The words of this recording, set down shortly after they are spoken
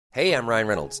Hey, I'm Ryan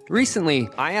Reynolds. Recently,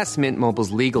 I asked Mint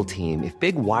Mobile's legal team if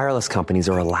big wireless companies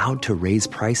are allowed to raise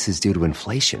prices due to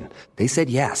inflation. They said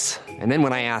yes. And then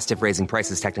when I asked if raising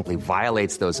prices technically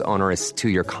violates those onerous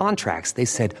two-year contracts, they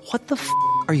said, "What the f***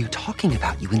 are you talking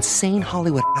about, you insane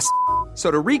Hollywood ass?" So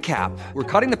to recap, we're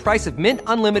cutting the price of Mint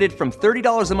Unlimited from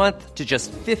 $30 a month to just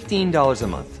 $15 a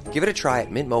month. Give it a try at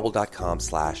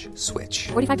mintmobile.com/switch.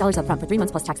 $45 up front for 3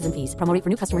 months plus taxes and fees. Promo rate for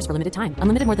new customers for limited time.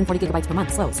 Unlimited more than 40 gigabytes per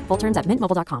month. Slows full terms at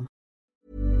mintmobile.com.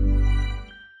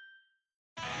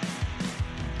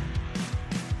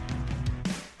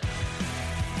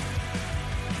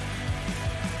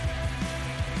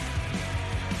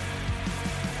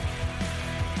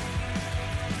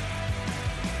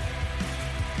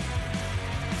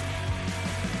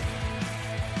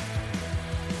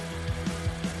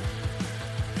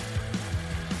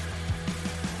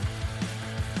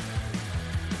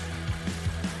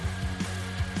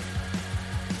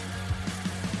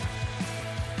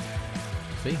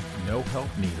 See, no help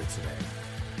needed today.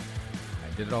 I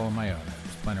did it all on my own. I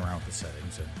was playing around with the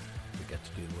settings, and we get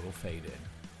to do a little fade in,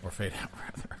 or fade out,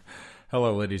 rather.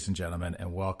 Hello, ladies and gentlemen,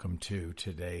 and welcome to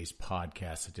today's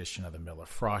podcast edition of the Miller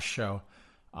Frost Show.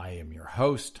 I am your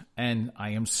host, and I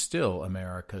am still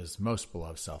America's most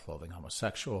beloved self-loathing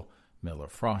homosexual, Miller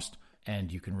Frost.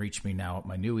 And you can reach me now at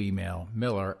my new email,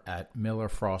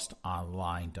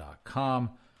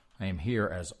 miller@millerfrostonline.com. I am here,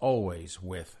 as always,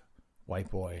 with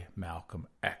white boy Malcolm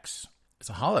X. It's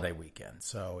a holiday weekend,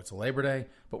 so it's a Labor Day,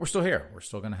 but we're still here. We're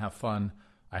still going to have fun,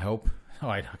 I hope. Oh,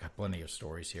 I got plenty of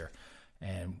stories here,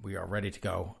 and we are ready to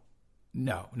go.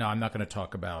 No, I'm not going to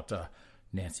talk about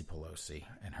Nancy Pelosi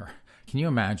and her. Can you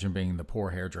imagine being the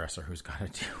poor hairdresser who's got to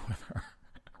deal with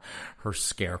her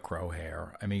scarecrow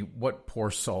hair? I mean, what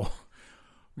poor soul,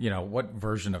 what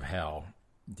version of hell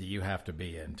do you have to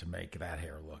be in to make that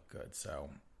hair look good? So,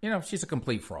 she's a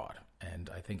complete fraud.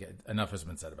 And I think enough has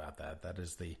been said about that. That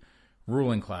is the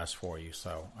ruling class for you,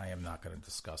 so I am not going to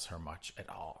discuss her much at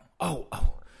all. Oh,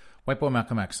 white boy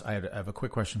Malcolm X, I have a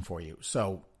quick question for you.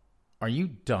 So, are you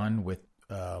done with,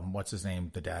 what's his name,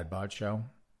 the Dad Bod Show?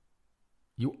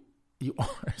 You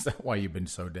are? Is that why you've been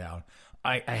so down?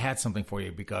 I had something for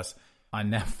you because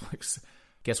on Netflix,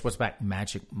 guess what's back?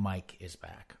 Magic Mike is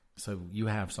back. So, you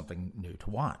have something new to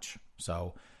watch.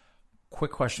 So,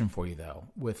 quick question for you, though.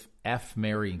 With F,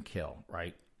 marry, and kill,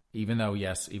 right? Even though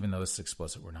this is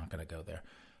explicit, we're not going to go there.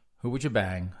 Who would you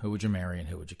bang, who would you marry, and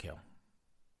who would you kill?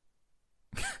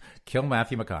 Kill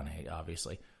Matthew McConaughey,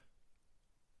 obviously.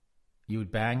 You would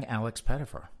bang Alex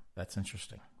Pettyfer. That's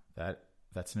interesting.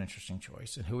 That's an interesting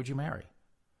choice. And who would you marry?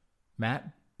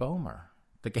 Matt Bomer,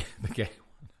 the gay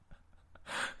one.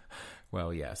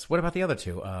 Well, yes. What about the other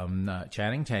two?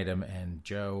 Channing Tatum and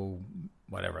Joe,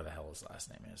 whatever the hell his last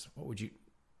name is. What would you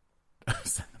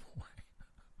send them away?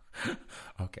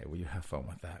 Okay, well, you have fun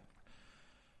with that.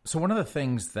 So one of the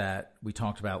things that we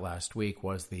talked about last week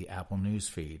was the Apple News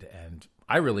feed, and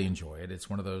I really enjoy it. It's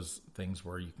one of those things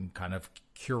where you can kind of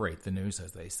curate the news,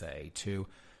 as they say, to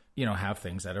have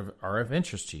things that are of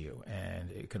interest to you,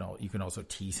 and you can also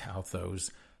tease out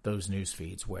those news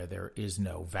feeds where there is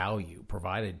no value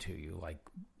provided to you, like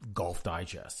Golf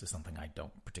Digest is something I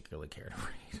don't particularly care to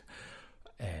read.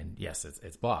 And yes,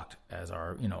 it's blocked, as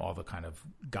are, all the kind of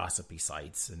gossipy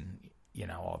sites and,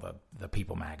 all the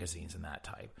People magazines and that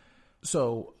type.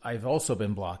 So I've also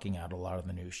been blocking out a lot of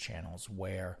the news channels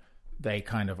where they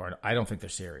kind of are, I don't think they're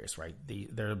serious, right?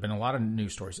 There have been a lot of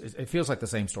news stories. It feels like the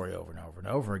same story over and over and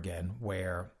over again,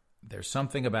 where there's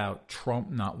something about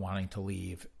Trump not wanting to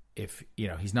leave. If,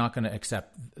 he's not going to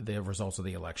accept the results of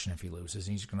the election if he loses,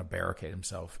 he's going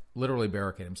to literally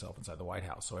barricade himself inside the White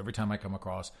House. So every time I come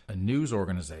across a news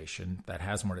organization that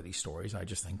has one of these stories, I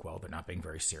just think, well, they're not being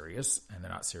very serious and they're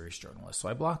not serious journalists. So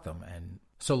I block them. And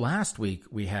so last week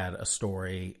we had a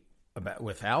story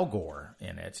with Al Gore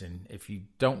in it. And if you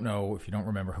don't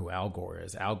remember who Al Gore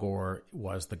is, Al Gore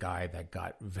was the guy that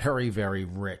got very, very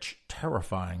rich,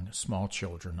 terrifying small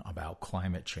children about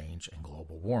climate change and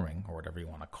global warming, or whatever you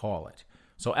want to call it.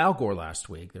 So Al Gore last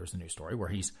week, there was a news story where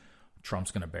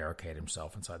Trump's going to barricade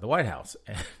himself inside the White House.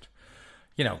 And,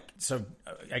 so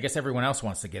I guess everyone else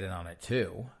wants to get in on it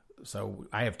too. So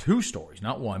I have two stories,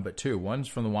 not one, but two. One's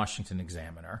from the Washington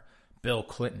Examiner. Bill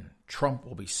Clinton, Trump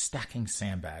will be stacking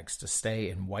sandbags to stay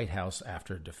in White House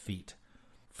after defeat.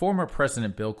 Former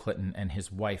President Bill Clinton and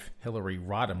his wife Hillary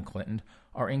Rodham Clinton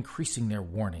are increasing their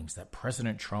warnings that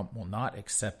President Trump will not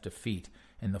accept defeat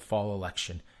in the fall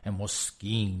election and will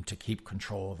scheme to keep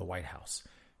control of the White House.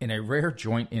 In a rare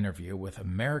joint interview with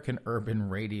American Urban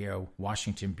Radio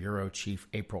Washington Bureau Chief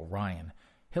April Ryan,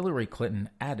 Hillary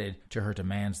Clinton added to her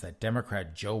demands that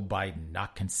Democrat Joe Biden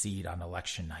not concede on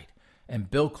election night, and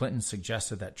Bill Clinton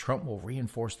suggested that Trump will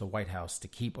reinforce the White House to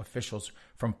keep officials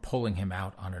from pulling him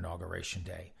out on Inauguration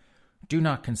Day. Do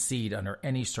not concede under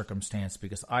any circumstance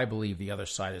because I believe the other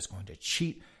side is going to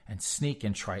cheat and sneak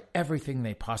and try everything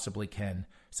they possibly can,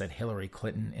 said Hillary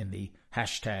Clinton in the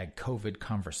hashtag COVID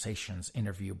Conversations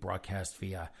interview broadcast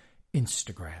via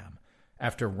Instagram.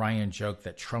 After Ryan joked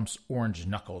that Trump's orange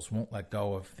knuckles won't let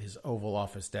go of his Oval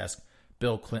Office desk,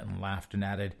 Bill Clinton laughed and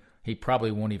added, he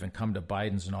probably won't even come to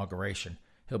Biden's inauguration.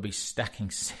 He'll be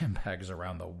stacking sandbags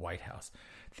around the White House.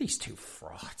 These two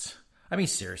frauds. I mean,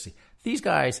 seriously, these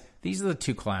guys, these are the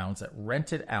two clowns that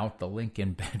rented out the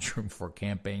Lincoln bedroom for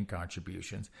campaign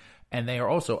contributions, and they are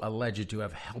also alleged to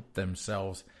have helped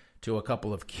themselves to a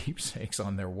couple of keepsakes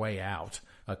on their way out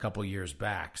a couple years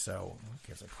back. So who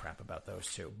gives a crap about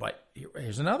those two? But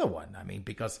here's another one. I mean,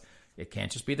 because it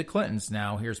can't just be the Clintons.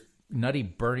 Now here's nutty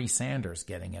Bernie Sanders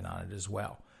getting in on it as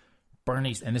well.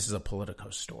 Bernie's, and this is a Politico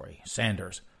story,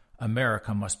 Sanders,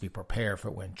 America must be prepared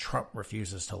for when Trump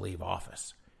refuses to leave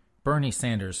office. Bernie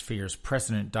Sanders fears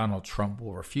President Donald Trump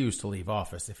will refuse to leave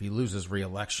office if he loses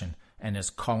re-election and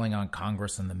is calling on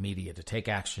Congress and the media to take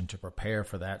action to prepare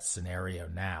for that scenario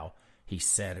now, he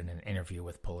said in an interview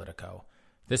with Politico.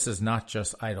 This is not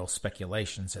just idle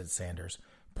speculation, said Sanders,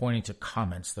 pointing to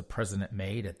comments the president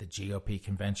made at the GOP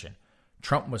convention.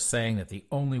 Trump was saying that the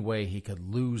only way he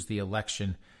could lose the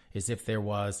election is if there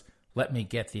was, let me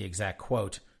get the exact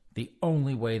quote, the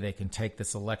only way they can take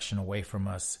this election away from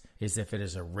us is if it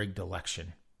is a rigged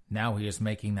election. Now he is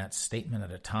making that statement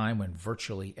at a time when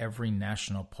virtually every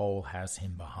national poll has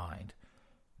him behind.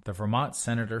 The Vermont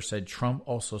senator said Trump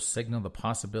also signaled the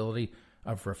possibility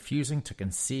of refusing to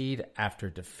concede after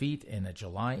defeat in a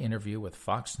July interview with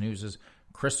Fox News'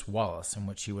 Chris Wallace, in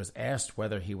which he was asked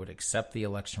whether he would accept the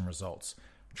election results.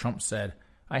 Trump said,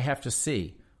 I have to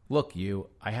see. Look,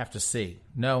 I have to see.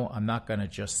 No, I'm not going to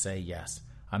just say yes.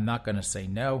 I'm not going to say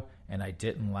no, and I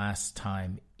didn't last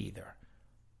time either.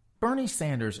 Bernie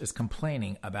Sanders is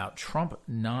complaining about Trump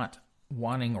not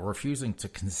wanting or refusing to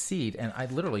concede, and I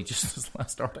literally just this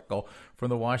last article from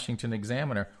the Washington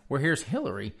Examiner, where here's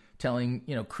Hillary telling,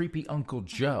 creepy Uncle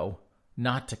Joe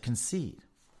not to concede.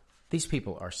 These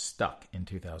people are stuck in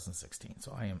 2016,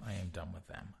 so I am done with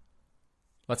them.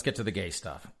 Let's get to the gay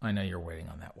stuff. I know you're waiting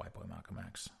on that, white boy Malcolm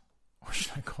X. Or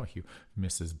should I call you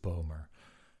Mrs. Bomer?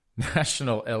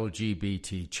 National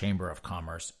LGBT Chamber of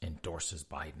Commerce endorses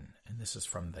Biden. And this is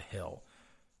from The Hill.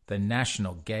 The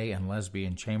National Gay and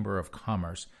Lesbian Chamber of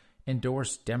Commerce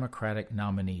endorsed Democratic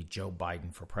nominee Joe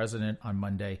Biden for president on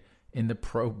Monday in the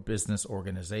pro-business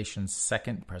organization's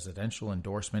second presidential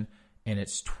endorsement in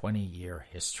its 20-year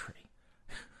history.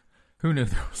 Who knew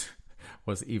there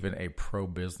was even a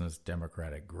pro-business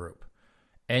Democratic group?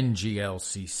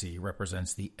 NGLCC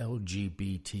represents the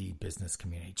LGBT business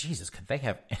community. Jesus, could they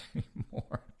have any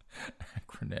more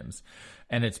acronyms?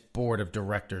 And its board of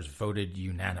directors voted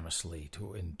unanimously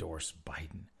to endorse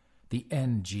Biden. The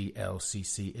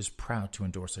NGLCC is proud to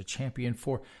endorse a champion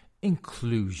for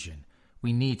inclusion.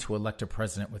 We need to elect a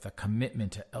president with a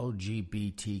commitment to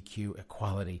LGBTQ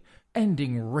equality,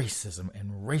 ending racism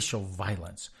and racial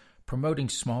violence, promoting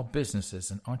small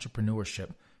businesses and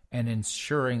entrepreneurship, and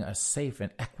ensuring a safe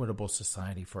and equitable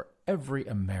society for every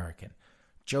American.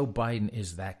 Joe Biden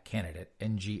is that candidate,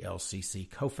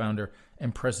 NGLCC co-founder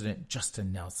and President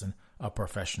Justin Nelson, a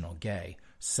professional gay,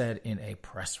 said in a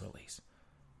press release.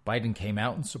 Biden came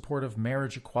out in support of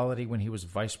marriage equality when he was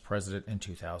vice president in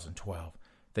 2012.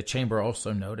 The chamber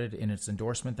also noted in its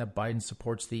endorsement that Biden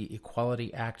supports the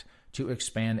Equality Act to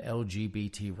expand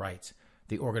LGBT rights.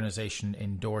 The organization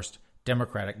endorsed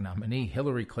Democratic nominee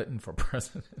Hillary Clinton for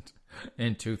president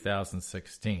in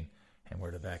 2016. And where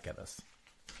did that get us?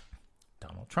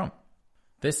 Donald Trump.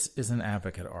 This is an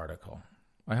Advocate article.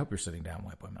 I hope you're sitting down,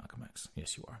 white boy Malcolm X.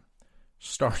 Yes, you are.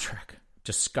 Star Trek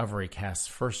Discovery casts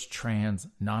first trans,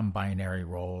 non-binary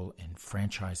role in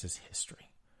franchise's history.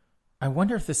 I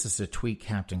wonder if this is to tweet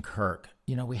Captain Kirk.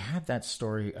 We had that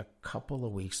story a couple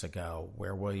of weeks ago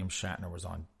where William Shatner was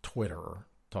on Twitter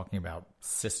talking about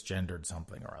cisgendered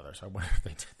something or other. So I wonder if they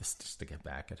did this just to get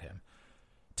back at him.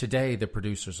 Today, the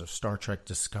producers of Star Trek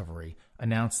Discovery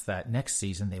announced that next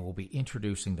season they will be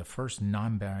introducing the first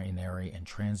non-binary and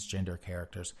transgender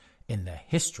characters in the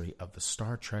history of the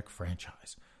Star Trek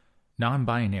franchise.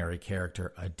 Non-binary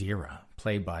character Adira,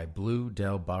 played by Blue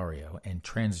Del Barrio, and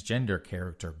transgender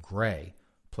character Gray,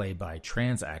 played by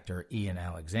trans actor Ian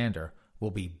Alexander,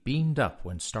 will be beamed up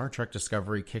when Star Trek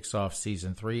Discovery kicks off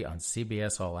Season 3 on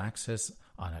CBS All Access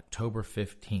on October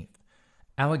 15th.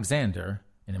 Alexander,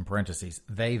 and in parentheses,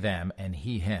 they, them, and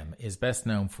he, him, is best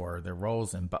known for their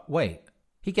roles in... But wait,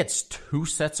 he gets 2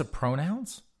 sets of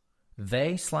pronouns?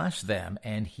 they/them,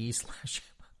 and he/him.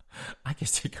 I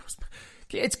guess it goes.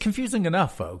 It's confusing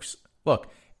enough, folks.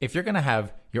 Look, if you're going to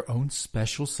have your own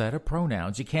special set of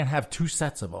pronouns, you can't have two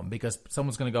sets of them because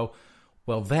someone's going to go,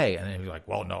 well, they, and then you're like,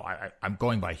 well, no, I'm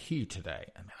going by he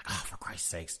today. And they're like, oh, for Christ's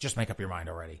sakes, just make up your mind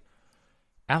already.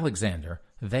 Alexander,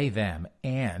 they, them,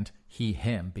 and he,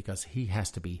 him, because he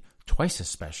has to be twice as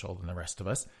special than the rest of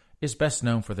us, is best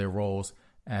known for their roles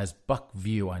as Buck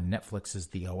View on Netflix's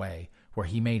The OA, where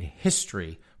he made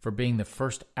history for being the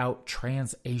first out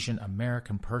trans-Asian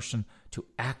American person to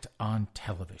act on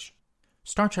television.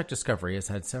 Star Trek Discovery has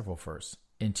had several firsts.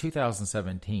 In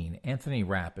 2017, Anthony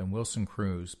Rapp and Wilson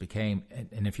Cruz became,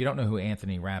 and if you don't know who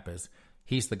Anthony Rapp is,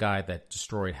 he's the guy that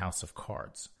destroyed House of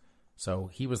Cards. So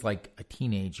he was like a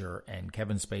teenager, and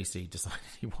Kevin Spacey decided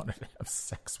he wanted to have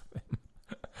sex with him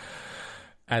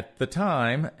at the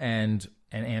time, and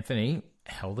Anthony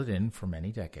held it in for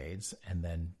many decades and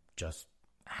then just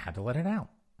had to let it out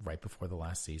right before the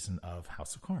last season of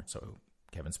House of Cards. So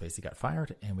Kevin Spacey got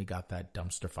fired, and we got that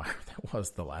dumpster fire that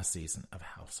was the last season of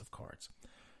House of Cards.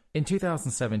 In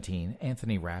 2017,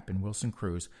 Anthony Rapp and Wilson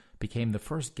Cruz became the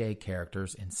first gay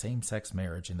characters in same-sex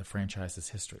marriage in the franchise's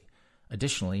history.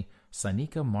 Additionally,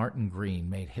 Sonequa Martin Green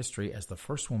made history as the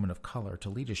first woman of color to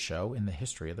lead a show in the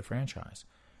history of the franchise.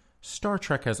 Star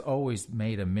Trek has always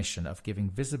made a mission of giving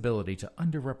visibility to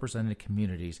underrepresented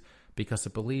communities because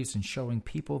it believes in showing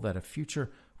people that a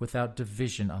future without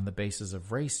division on the basis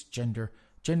of race, gender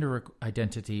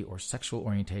identity, or sexual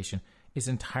orientation is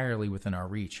entirely within our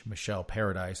reach, Michelle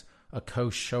Paradise, a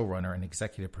co-showrunner and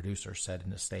executive producer, said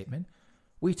in a statement.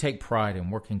 We take pride in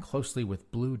working closely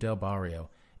with Blue Del Barrio,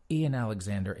 Ian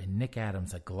Alexander, and Nick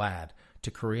Adams at GLAAD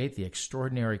to create the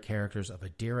extraordinary characters of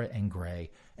Adira and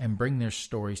Gray and bring their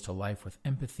stories to life with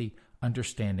empathy,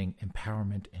 understanding,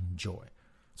 empowerment, and joy.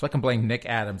 So I can blame Nick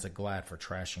Adams at GLAAD for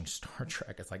trashing Star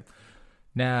Trek. It's like,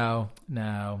 no,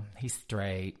 he's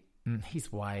straight,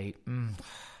 he's white,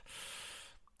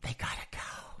 they gotta go,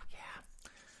 yeah.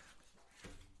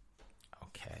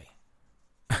 Okay.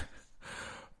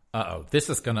 Uh-oh, this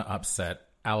is gonna upset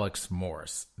Alex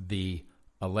Morris, the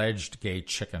alleged gay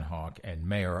chicken hawk and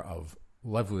mayor of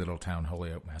lovely little town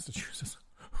Holyoke, Massachusetts,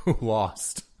 who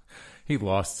lost. He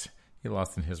lost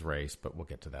in his race, but we'll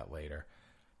get to that later.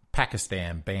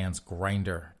 Pakistan bans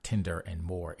Grindr, Tinder, and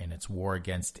more in its war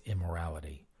against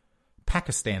immorality.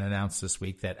 Pakistan announced this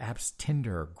week that apps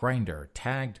Tinder, Grindr,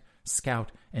 Tagged,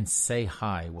 Scout, and Say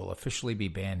Hi will officially be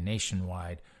banned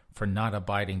nationwide for not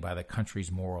abiding by the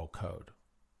country's moral code.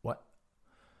 What?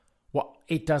 Well,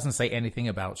 it doesn't say anything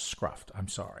about Scruffed. I'm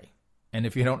sorry. And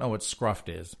if you don't know what Scruffed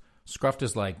is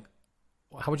like,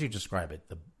 how would you describe it?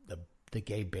 The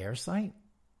gay bear site?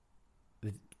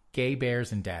 The gay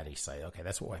bears and daddy site. Okay,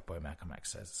 that's what White Boy Malcolm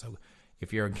X says. So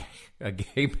if you're a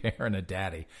gay bear and a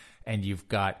daddy and you've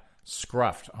got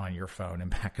Scruffed on your phone in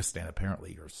Pakistan,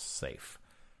 apparently you're safe.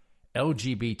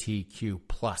 LGBTQ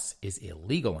plus is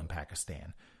illegal in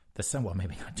Pakistan. Well,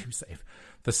 maybe not too safe.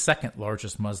 The second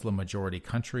largest Muslim majority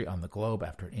country on the globe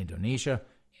after Indonesia,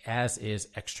 as is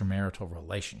extramarital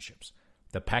relationships.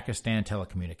 The Pakistan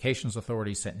Telecommunications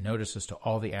Authority sent notices to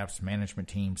all the app's management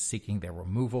teams seeking their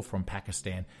removal from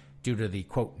Pakistan due to the,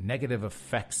 quote, negative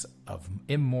effects of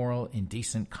immoral,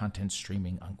 indecent content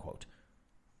streaming, unquote.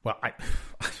 Well, I don't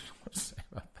know what to say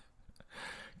about that.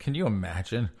 Can you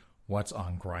imagine what's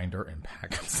on Grindr in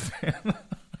Pakistan?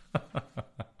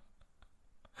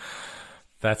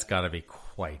 That's got to be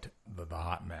quite the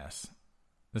hot mess.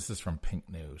 This is from Pink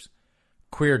News.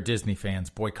 Queer Disney fans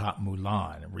boycott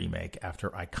Mulan remake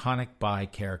after iconic bi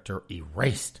character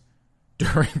erased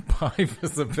during Bi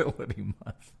Visibility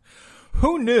Month.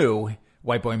 Who knew,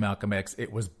 White Boy Malcolm X,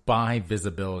 it was Bi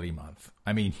Visibility Month?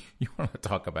 I mean, you want to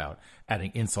talk about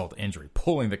adding insult to injury.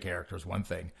 Pulling the character is one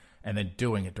thing, and then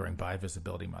doing it during Bi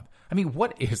Visibility Month. I mean,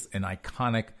 what is an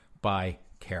iconic bi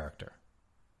character?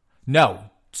 No,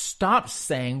 stop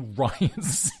saying Ryan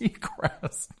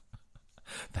Seacrest.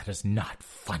 That is not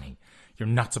funny. You're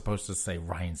not supposed to say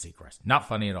Ryan Seacrest. Not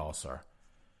funny at all, sir.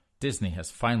 Disney has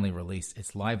finally released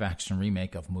its live-action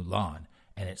remake of Mulan,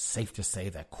 and it's safe to say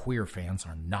that queer fans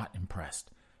are not impressed.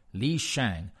 Li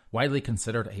Shang, widely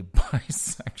considered a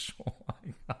bisexual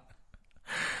icon.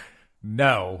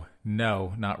 No,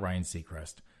 not Ryan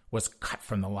Seacrest, was cut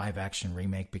from the live-action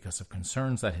remake because of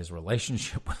concerns that his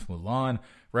relationship with Mulan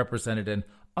represented an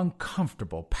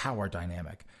uncomfortable power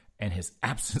dynamic, and his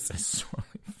absence is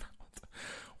sorely felt.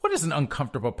 What is an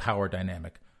uncomfortable power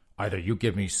dynamic? Either you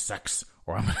give me sex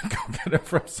or I'm going to go get it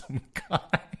from some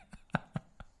guy.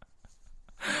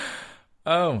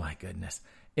 Oh my goodness.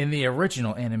 In the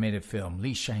original animated film,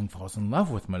 Li Shang falls in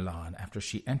love with Mulan after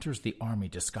she enters the army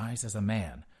disguised as a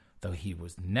man. Though he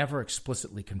was never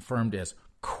explicitly confirmed as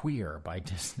queer by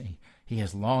Disney, he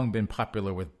has long been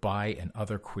popular with bi and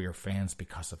other queer fans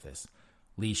because of this.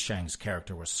 Li Shang's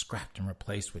character was scrapped and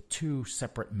replaced with 2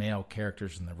 separate male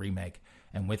characters in the remake,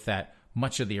 and with that,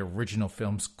 much of the original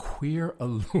film's queer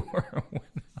allure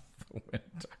went out the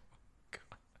window.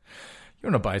 God.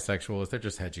 You know, bisexuals, they're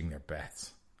just hedging their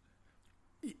bets.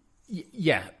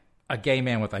 Yeah, a gay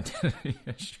man with identity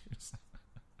issues.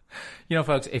 You know,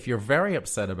 folks, if you're very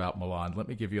upset about Mulan, let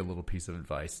me give you a little piece of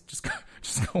advice. Just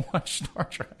go watch Star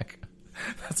Trek.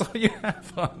 That's all you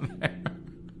have on there.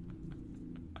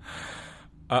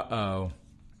 Uh-oh.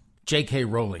 J.K.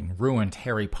 Rowling ruined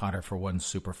Harry Potter for one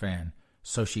superfan,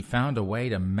 so she found a way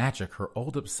to magic her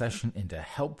old obsession into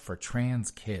help for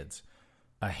trans kids.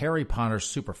 A Harry Potter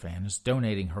superfan is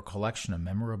donating her collection of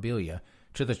memorabilia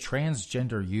to the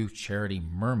transgender youth charity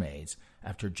Mermaids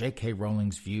after J.K.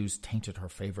 Rowling's views tainted her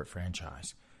favorite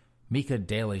franchise. Mika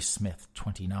Daly-Smith,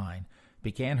 29,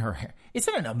 began her...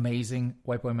 Isn't it amazing,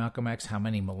 White Boy Malcolm X, how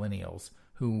many millennials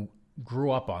who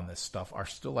grew up on this stuff are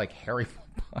still like Harry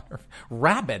Potter,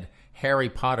 rabid Harry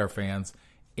Potter fans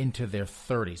into their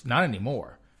 30s. Not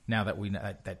anymore, now that we know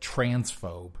that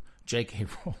transphobe J.K.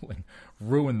 Rowling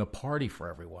ruined the party for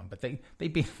everyone. But they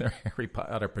be in their Harry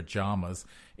Potter pajamas,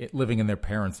 living in their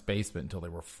parents' basement until they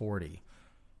were 40.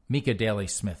 Mika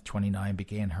Daly-Smith, 29,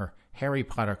 began her Harry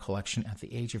Potter collection at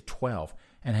the age of 12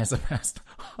 and has amassed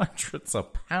hundreds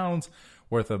of pounds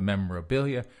worth of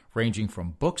memorabilia, ranging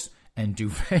from books and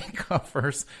duvet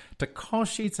covers to call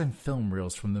sheets and film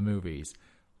reels from the movies.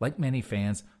 Like many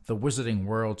fans, the wizarding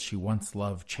world she once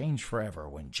loved changed forever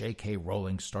when J.K.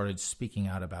 Rowling started speaking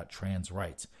out about trans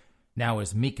rights. Now,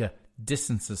 as Mika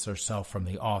distances herself from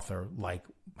the author, like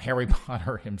Harry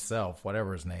Potter himself,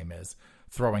 whatever his name is,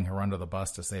 throwing her under the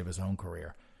bus to save his own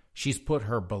career, she's put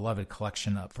her beloved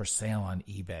collection up for sale on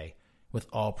eBay, with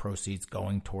all proceeds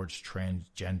going towards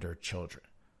transgender children.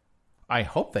 I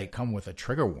hope they come with a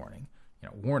trigger warning.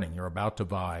 Warning, you're about to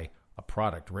buy a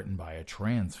product written by a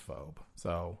transphobe.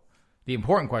 So the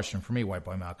important question for me, White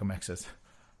Boy Malcolm X, is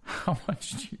how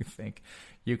much do you think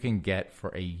you can get for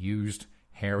a used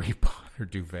Harry Potter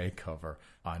duvet cover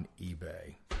on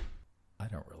eBay? I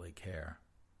don't really care.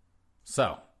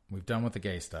 So we've done with the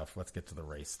gay stuff. Let's get to the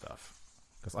race stuff.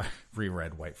 Because I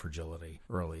reread White Fragility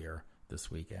earlier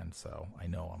this weekend, so I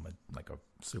know I'm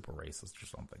a super racist or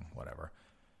something, whatever.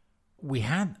 We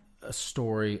had a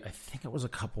story, I think it was a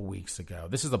couple weeks ago.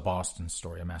 This is a Boston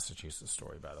story, a Massachusetts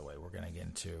story, by the way. We're going to get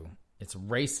into. It's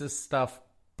racist stuff,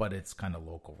 but it's kind of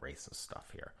local racist stuff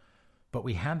here. But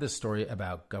we had this story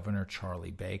about Governor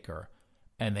Charlie Baker,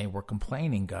 and they were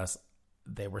complaining, Gus,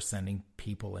 they were sending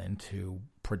people into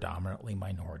predominantly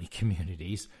minority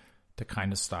communities to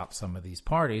kind of stop some of these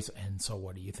parties. And so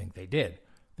what do you think they did?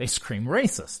 They screamed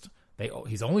racist.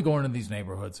 He's only going to these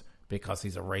neighborhoods because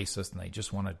he's a racist, and they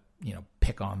just want to,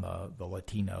 pick on the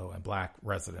Latino and black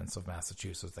residents of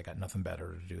Massachusetts. They got nothing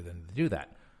better to do than to do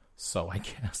that. So I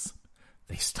guess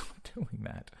they stopped doing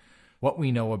that. What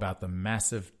we know about the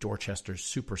massive Dorchester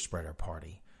super spreader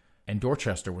party, and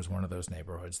Dorchester was one of those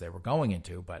neighborhoods they were going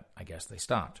into, but I guess they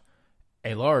stopped.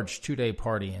 A large 2-day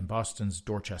party in Boston's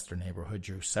Dorchester neighborhood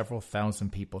drew several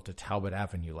thousand people to Talbot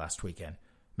Avenue last weekend.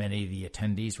 Many of the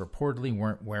attendees reportedly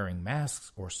weren't wearing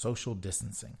masks or social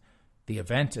distancing. The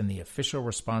event and the official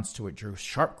response to it drew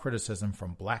sharp criticism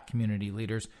from black community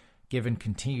leaders, given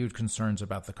continued concerns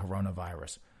about the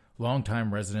coronavirus.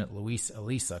 Longtime resident Luis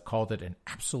Elisa called it an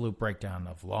absolute breakdown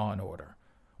of law and order.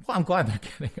 Well, I'm glad they're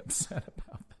getting upset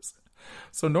about this.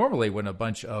 So normally when a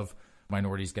bunch of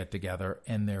minorities get together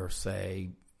and they're, say,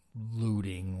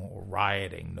 looting or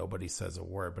rioting, nobody says a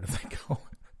word. But if they go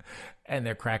and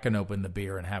they're cracking open the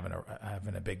beer and having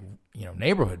a big,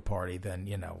 neighborhood party, then,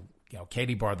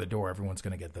 Katie barred the door, everyone's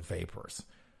going to get the vapors.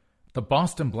 The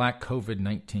Boston Black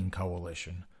COVID-19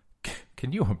 Coalition.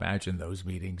 Can you imagine those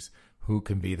meetings? Who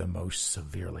can be the most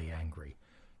severely angry?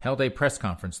 Held a press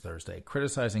conference Thursday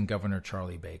criticizing Governor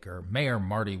Charlie Baker, Mayor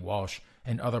Marty Walsh,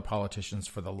 and other politicians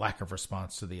for the lack of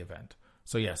response to the event.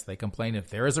 So yes, they complain if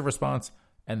there is a response,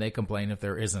 and they complain if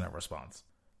there isn't a response.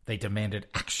 They demanded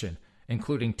action,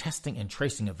 including testing and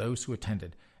tracing of those who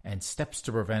attended, and steps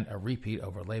to prevent a repeat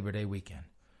over Labor Day weekend.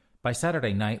 By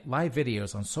Saturday night, live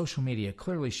videos on social media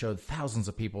clearly showed thousands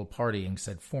of people partying,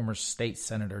 said former State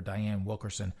Senator Diane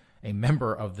Wilkerson, a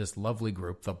member of this lovely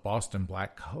group, the Boston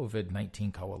Black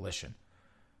COVID-19 Coalition.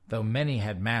 Though many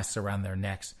had masks around their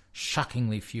necks,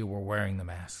 shockingly few were wearing the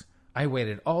masks. I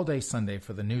waited all day Sunday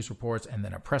for the news reports and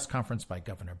then a press conference by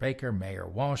Governor Baker, Mayor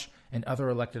Walsh, and other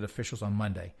elected officials on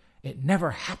Monday. It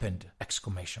never happened!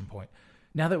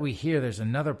 Now that we hear there's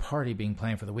another party being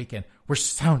planned for the weekend, we're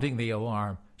sounding the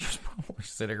alarm. You're probably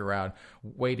sitting around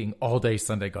waiting all day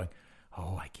Sunday going,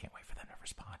 oh, I can't wait for them to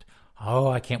respond. Oh,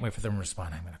 I can't wait for them to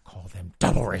respond. I'm going to call them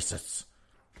double racists.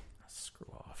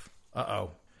 Screw off.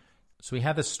 Uh-oh. So we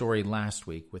had this story last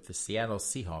week with the Seattle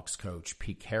Seahawks coach,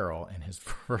 Pete Carroll, and his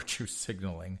virtue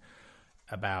signaling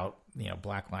about,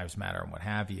 Black Lives Matter and what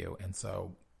have you. And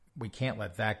so we can't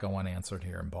let that go unanswered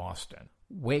here in Boston.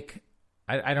 Wick,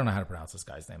 I don't know how to pronounce this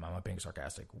guy's name. I'm not being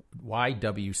sarcastic.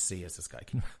 YWC is this guy.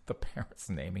 The parents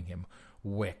naming him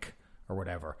Wick or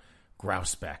whatever.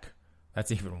 Grousebeck.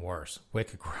 That's even worse.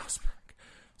 Wick Grousebeck.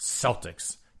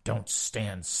 Celtics don't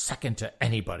stand second to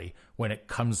anybody when it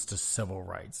comes to civil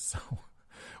rights. So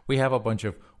we have a bunch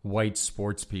of white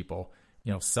sports people,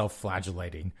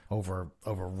 self-flagellating over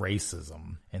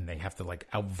racism, and they have to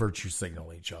out virtue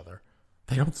signal each other.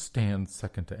 They don't stand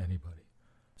second to anybody.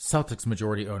 Celtics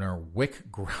majority owner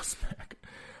Wick Grousebeck,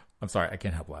 I'm sorry, I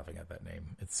can't help laughing at that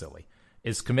name. It's silly.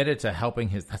 Is committed to helping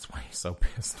his, that's why he's so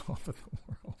pissed off at the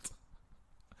world.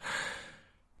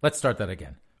 Let's start that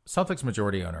again. Celtics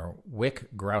majority owner Wick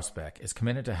Grousebeck is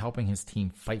committed to helping his team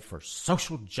fight for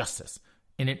social justice.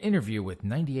 In an interview with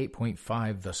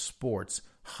 98.5 The Sports,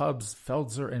 Hubs,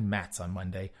 Felzer, and Matz on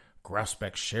Monday,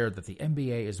 Grousebeck shared that the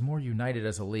NBA is more united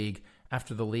as a league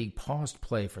after the league paused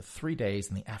play for 3 days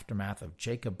in the aftermath of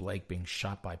Jacob Blake being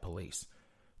shot by police.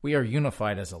 We are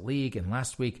unified as a league, and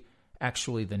last week,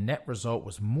 actually the net result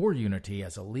was more unity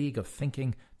as a league of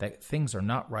thinking that things are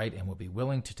not right and will be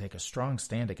willing to take a strong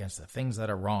stand against the things that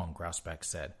are wrong, Grousebeck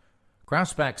said.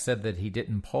 Grousebeck said that he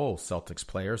didn't poll Celtics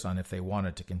players on if they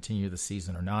wanted to continue the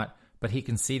season or not, but he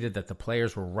conceded that the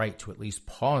players were right to at least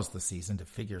pause the season to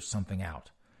figure something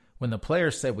out. When the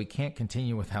players said we can't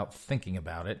continue without thinking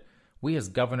about it, we as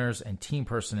governors and team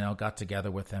personnel got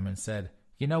together with them and said,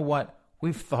 you know what,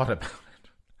 we've thought about it.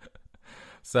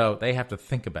 So they have to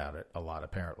think about it a lot,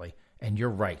 apparently. And you're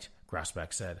right,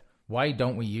 Grousebeck said. Why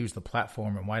don't we use the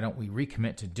platform and why don't we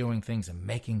recommit to doing things and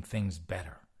making things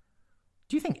better?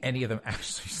 Do you think any of them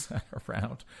actually sat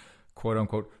around, quote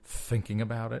unquote, thinking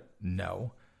about it?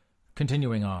 No.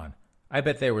 Continuing on, I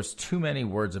bet there was too many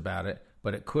words about it,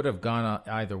 but it could have gone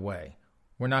either way.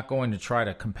 We're not going to try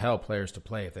to compel players to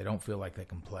play if they don't feel like they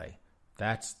can play.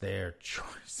 That's their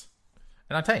choice.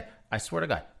 And I'll tell you, I swear to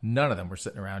God, none of them were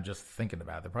sitting around just thinking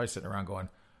about it. They're probably sitting around going,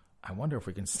 I wonder if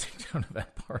we can sneak down to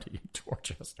that party in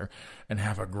Dorchester and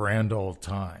have a grand old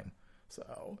time.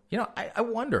 So, I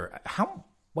wonder,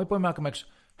 White Boy Malcolm X,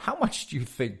 how much do you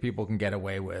think people can get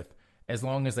away with as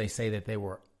long as they say that they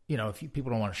were, if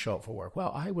people don't want to show up for work?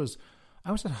 Well, I was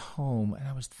at home and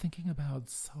I was thinking about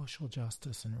social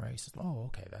justice and racism. Oh,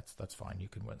 okay, that's fine. You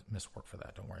can miss work for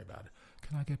that. Don't worry about it.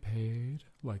 Can I get paid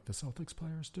like the Celtics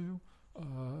players do?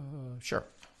 Sure,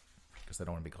 because they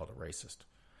don't want to be called a racist.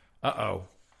 Uh-oh.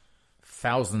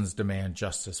 Thousands demand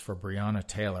justice for Breonna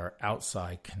Taylor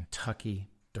outside Kentucky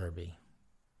Derby.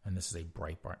 And this is a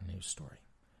Breitbart News story.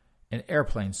 An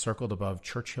airplane circled above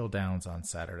Churchill Downs on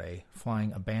Saturday,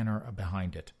 flying a banner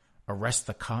behind it. Arrest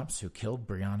the cops who killed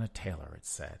Breonna Taylor, it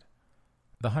said.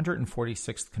 The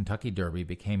 146th Kentucky Derby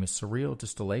became a surreal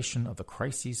distillation of the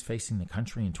crises facing the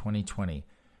country in 2020.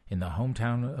 In the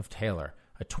hometown of Taylor,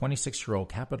 a 26-year-old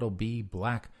capital B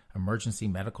Black emergency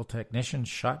medical technician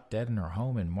shot dead in her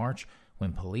home in March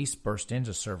when police burst in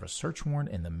to serve a search warrant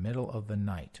in the middle of the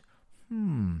night.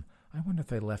 I wonder if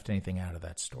they left anything out of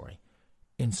that story.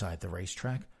 Inside the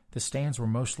racetrack, the stands were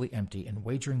mostly empty and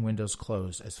wagering windows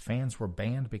closed as fans were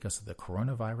banned because of the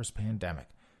coronavirus pandemic.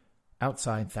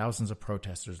 Outside, thousands of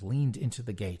protesters leaned into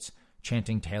the gates,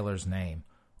 chanting Taylor's name.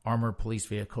 Armored police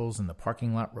vehicles in the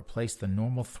parking lot replaced the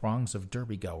normal throngs of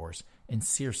derby-goers in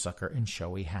seersucker and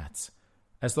showy hats.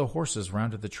 As the horses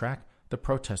rounded the track, the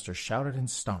protesters shouted and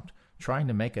stomped, trying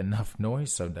to make enough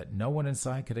noise so that no one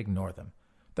inside could ignore them.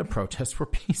 The protests were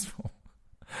peaceful.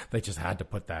 They just had to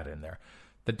put that in there.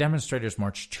 The demonstrators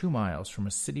marched 2 miles from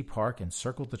a city park and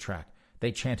circled the track.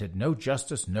 They chanted, "No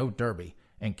justice, no derby,"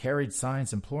 and carried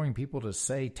signs imploring people to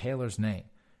say Taylor's name.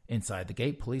 Inside the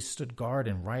gate, police stood guard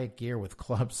in riot gear with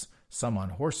clubs, some on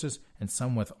horses and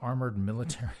some with armored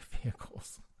military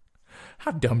vehicles.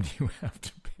 How dumb do you have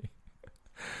to be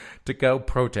to go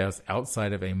protest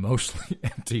outside of a mostly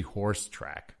empty horse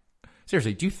track?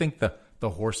 Seriously, do you think the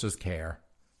horses care?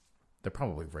 They're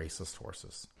probably racist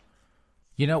horses.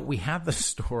 We had the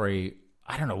story,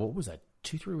 I don't know, what was that,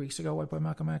 2-3 weeks ago, White Boy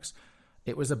Malcolm X?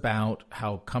 It was about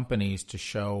how companies, to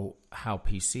show how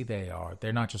PC they are,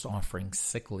 they're not just offering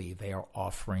sick leave, they are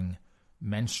offering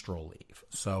menstrual leave.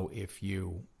 So if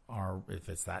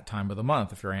it's that time of the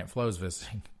month, if your Aunt Flo's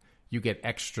visiting, you get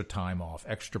extra time off,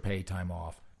 extra paid time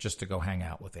off just to go hang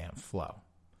out with Aunt Flo.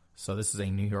 So this is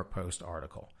a New York Post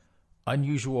article.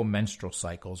 Unusual menstrual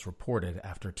cycles reported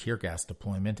after tear gas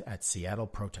deployment at Seattle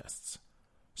protests.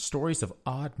 Stories of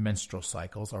odd menstrual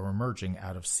cycles are emerging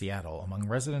out of Seattle among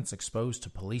residents exposed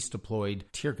to police-deployed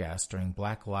tear gas during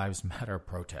Black Lives Matter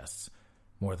protests.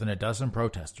 More than a dozen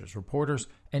protesters, reporters,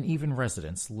 and even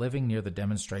residents living near the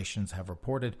demonstrations have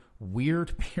reported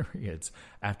weird periods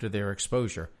after their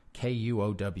exposure,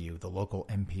 KUOW, the local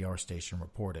NPR station,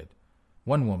 reported.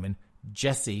 One woman,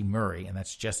 Jessie Murray, and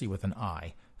that's Jessie with an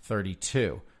I,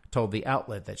 32, told the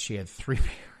outlet that she had 3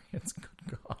 periods,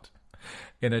 good God,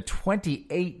 in a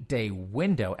 28-day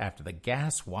window after the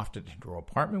gas wafted into her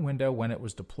apartment window when it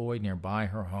was deployed nearby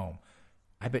her home.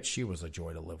 I bet she was a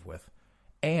joy to live with.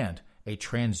 And a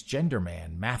transgender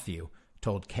man, Matthew,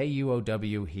 told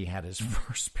KUOW he had his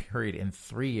first period in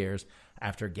 3 years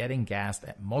after getting gassed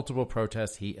at multiple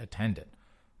protests he attended.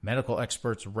 Medical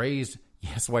experts raised,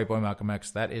 yes, white boy Malcolm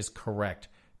X, that is correct.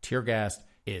 Tear gas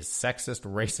is sexist,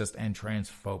 racist, and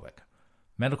transphobic.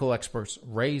 Medical experts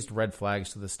raised red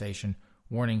flags to the station,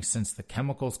 warning since the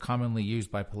chemicals commonly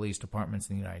used by police departments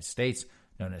in the United States,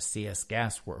 known as CS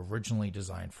gas, were originally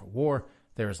designed for war,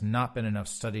 there has not been enough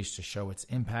studies to show its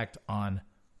impact on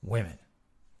women.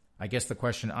 I guess the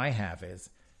question I have is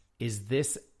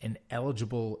this an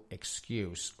eligible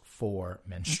excuse for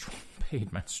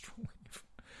paid menstrual leave?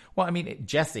 Well, I mean,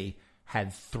 Jessie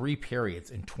had 3 periods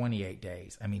in 28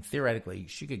 days. I mean, theoretically,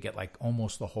 she could get like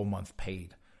almost the whole month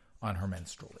paid on her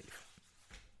menstrual leave.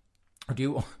 Or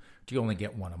do you only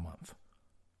get one a month?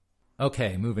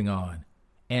 Okay, moving on.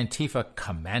 Antifa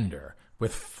commander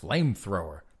with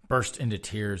flamethrower burst into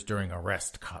tears during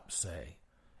arrest, cops say.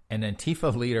 An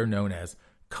Antifa leader known as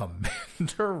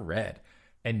Commander Red,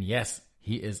 and yes,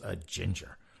 he is a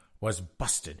ginger, was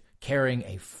busted carrying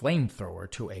a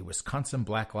flamethrower to a Wisconsin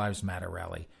Black Lives Matter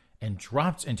rally and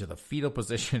dropped into the fetal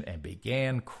position and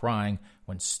began crying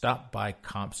when stopped by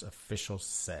cops, officials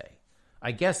say.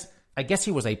 I guess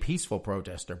he was a peaceful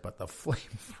protester, but the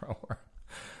flamethrower,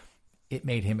 it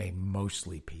made him a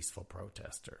mostly peaceful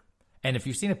protester. And if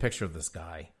you've seen a picture of this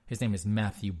guy, his name is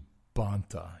Matthew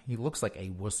Bonta. He looks like a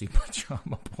wussy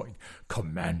pajama boy,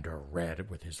 Commander Red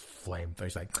with his flamethrower.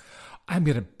 He's like, I'm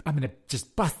gonna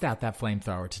just bust out that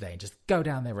flamethrower today and just go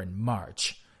down there and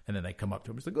march. And then they come up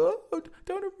to him. He's like, oh,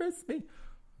 don't arrest me.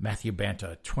 Matthew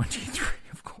Bonta, 23,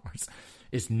 of course,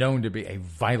 is known to be a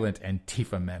violent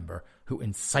Antifa member who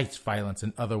incites violence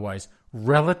in otherwise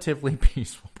relatively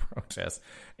peaceful protests,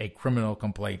 a criminal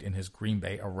complaint in his Green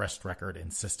Bay arrest record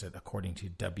insisted, according to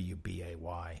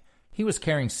WBAY. He was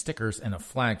carrying stickers and a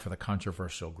flag for the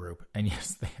controversial group, and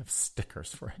yes, they have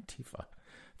stickers for Antifa,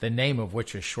 the name of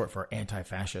which is short for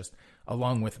anti-fascist,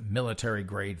 along with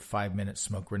military-grade 5-minute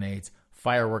smoke grenades,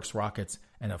 fireworks rockets,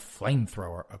 and a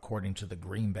flamethrower, according to the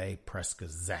Green Bay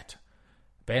Press-Gazette.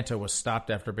 Bonta was stopped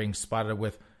after being spotted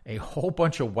with a whole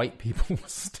bunch of white people with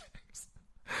sticks.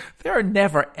 There are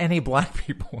never any black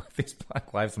people at these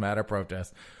Black Lives Matter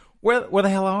protests. Where the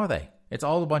hell are they? It's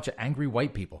all a bunch of angry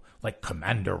white people, like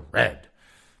Commander Red.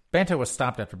 Bonta was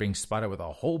stopped after being spotted with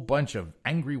a whole bunch of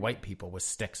angry white people with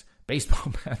sticks,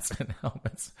 baseball bats, and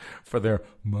helmets for their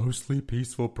mostly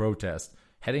peaceful protest,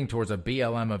 heading towards a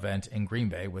BLM event in Green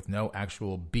Bay with no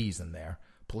actual bees in there,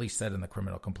 police said in the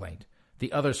criminal complaint.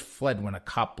 The others fled when a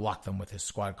cop blocked them with his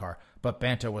squad car, but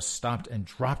Bonta was stopped and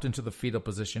dropped into the fetal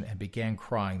position and began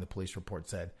crying, the police report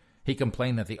said. He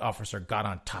complained that the officer got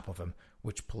on top of him,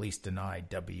 which police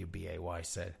denied, WBAY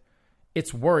said.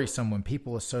 It's worrisome when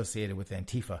people associated with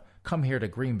Antifa come here to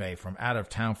Green Bay from out of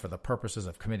town for the purposes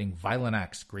of committing violent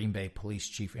acts, Green Bay Police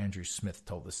Chief Andrew Smith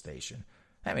told the station.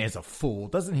 That man's a fool.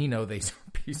 Doesn't he know these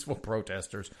are peaceful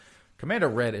protesters? Commander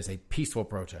Red is a peaceful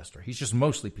protester. He's just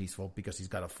mostly peaceful because he's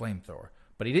got a flamethrower.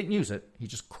 But he didn't use it. He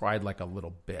just cried like a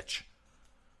little bitch.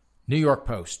 New York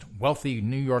Post. Wealthy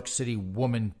New York City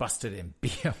woman busted in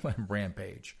BLM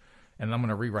rampage. And I'm going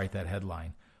to rewrite that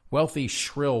headline. Wealthy,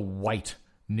 shrill, white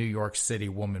New York City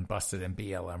woman busted in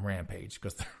BLM rampage.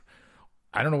 Because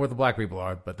I don't know where the black people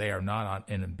are, but they are not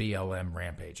in BLM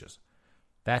rampages.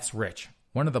 That's rich.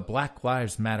 One of the Black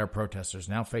Lives Matter protesters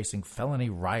now facing felony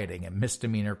rioting and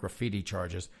misdemeanor graffiti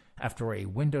charges after a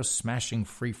window-smashing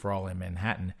free-for-all in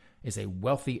Manhattan is a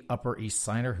wealthy Upper East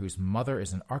Sider whose mother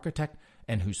is an architect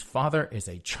and whose father is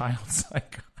a child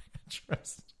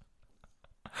psychiatrist.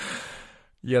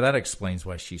 Yeah, that explains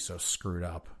why she's so screwed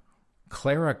up.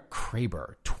 Clara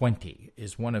Kraber, 20,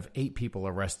 is one of 8 people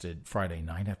arrested Friday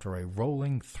night after a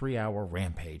rolling 3-hour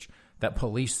rampage that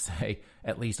police say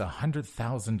at least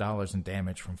 $100,000 in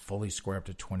damage from Foley Square up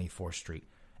to 24th Street.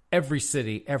 Every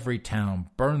city, every town,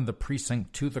 burn the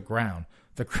precinct to the ground.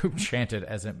 The group chanted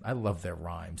as it, I love their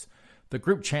rhymes. The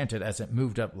group chanted as it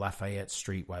moved up Lafayette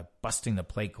Street while busting the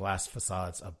plate glass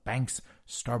facades of banks,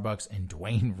 Starbucks, and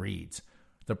Duane Reade's.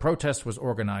 The protest was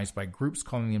organized by groups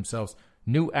calling themselves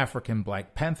New African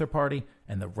Black Panther Party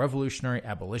and the Revolutionary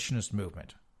Abolitionist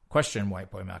Movement. Question,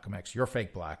 white boy Malcolm X, you're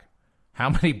fake black. How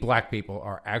many black people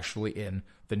are actually in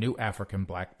the New African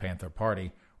Black Panther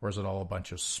Party, or is it all a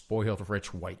bunch of spoiled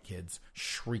rich white kids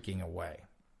shrieking away?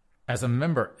 As a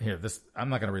member, I'm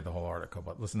not going to read the whole article,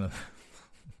 but listen to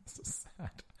this is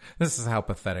sad. This is how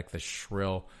pathetic this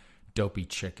shrill, dopey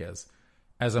chick is.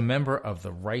 As a member of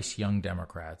the Rice Young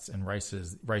Democrats in Rice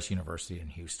University in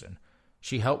Houston,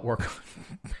 she helped work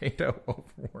on Beto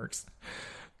O'Rourke's.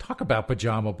 Talk about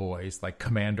pajama boys like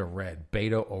Commander Red,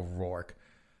 Beto O'Rourke.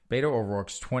 Beto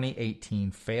O'Rourke's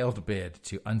 2018 failed bid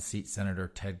to unseat Senator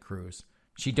Ted Cruz.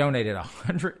 She donated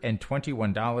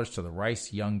 $121 to the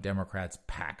Rice Young Democrats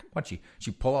PAC. What'd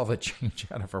she pull all the change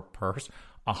out of her purse?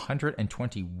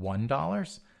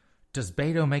 $121? Does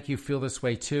Beto make you feel this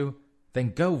way too?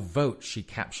 Then go vote, she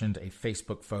captioned a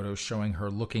Facebook photo showing her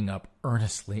looking up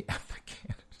earnestly at the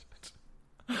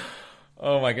candidate.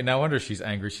 Oh my God, no wonder she's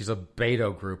angry. She's a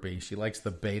Beto groupie. She likes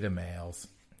the beta males.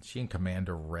 She and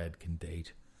Commander Red can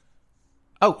date.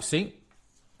 Oh, see?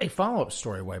 A follow-up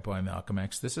story, white boy Malcolm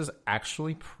X. This is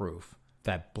actually proof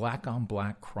that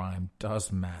black-on-black crime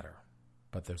does matter.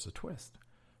 But there's a twist.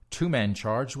 2 men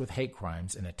charged with hate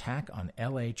crimes in attack on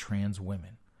L.A. trans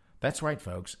women. That's right,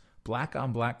 folks.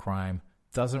 Black-on-black crime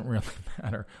doesn't really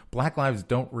matter. Black lives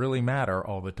don't really matter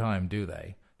all the time, do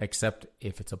they? Except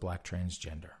if it's a black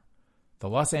transgender. The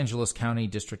Los Angeles County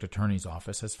District Attorney's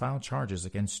Office has filed charges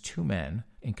against 2 men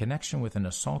in connection with an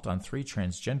assault on 3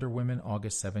 transgender women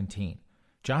August 17.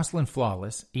 Jocelyn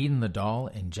Flawless, Eden the Doll,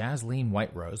 and Jasleen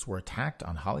White Rose were attacked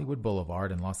on Hollywood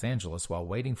Boulevard in Los Angeles while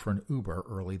waiting for an Uber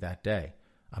early that day.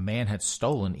 A man had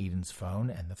stolen Eden's phone,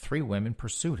 and the 3 women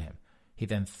pursued him. He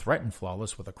then threatened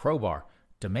Flawless with a crowbar,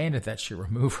 demanded that she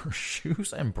remove her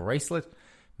shoes and bracelet,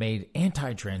 made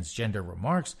anti-transgender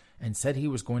remarks, and said he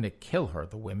was going to kill her,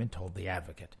 the women told the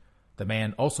Advocate. The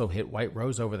man also hit White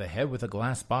Rose over the head with a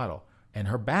glass bottle, and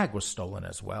her bag was stolen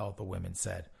as well, the women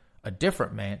said. A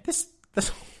different man... This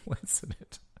whole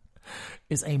incident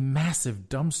is a massive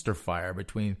dumpster fire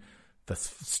between the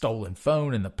stolen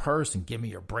phone and the purse and give me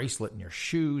your bracelet and your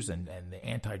shoes and the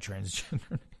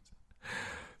anti-transgender.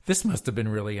 This must have been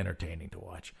really entertaining to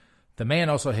watch. The man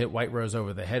also hit White Rose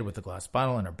over the head with a glass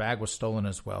bottle, and her bag was stolen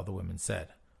as well, the women said.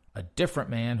 A different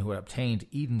man who had obtained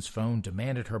Eden's phone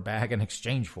demanded her bag in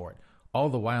exchange for it. All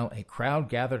the while, a crowd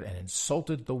gathered and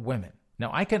insulted the women.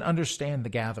 Now, I can understand the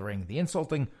gathering, the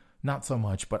insulting, not so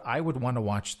much, but I would want to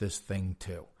watch this thing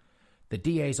too. The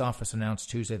DA's office announced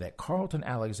Tuesday that Carlton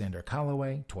Alexander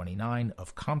Calloway, 29,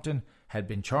 of Compton, had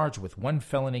been charged with 1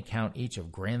 felony count each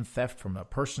of grand theft from a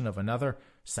person of another,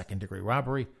 second-degree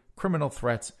robbery, criminal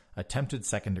threats, attempted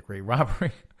second-degree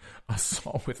robbery,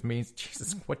 assault with means...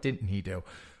 Jesus, what didn't he do?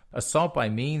 Assault by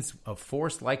means of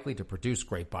force likely to produce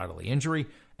great bodily injury,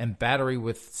 and battery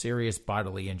with serious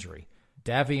bodily injury.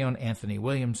 Davion Anthony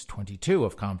Williams, 22,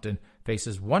 of Compton,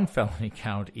 faces 1 felony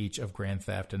count each of grand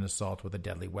theft and assault with a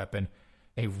deadly weapon,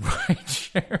 a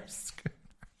rideshare scooter.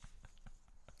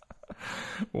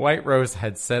 White Rose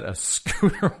had said a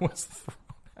scooter was thrown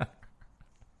at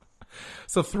her.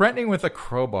 So threatening with a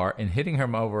crowbar and hitting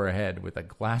him over her head with a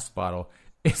glass bottle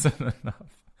isn't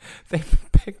enough. They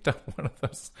picked up one of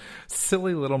those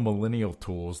silly little millennial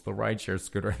tools, the rideshare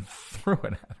scooter, and threw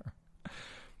it at her.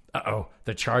 Uh-oh,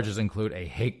 the charges include a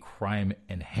hate crime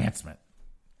enhancement.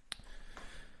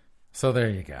 So there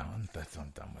you go. I'm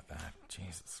done with that.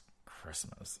 Jesus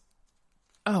Christmas.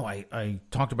 Oh, I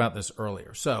talked about this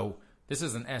earlier. So this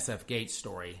is an SF Gates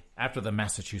story. After the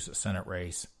Massachusetts Senate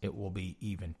race, it will be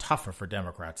even tougher for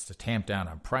Democrats to tamp down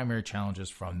on primary challenges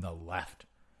from the left.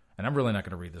 And I'm really not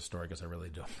going to read this story because I really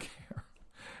don't care.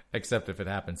 Except if it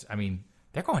happens. I mean,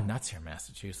 they're going nuts here in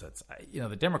Massachusetts.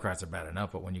 The Democrats are bad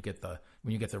enough, but when you get the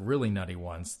really nutty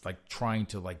ones, like trying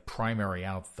to primary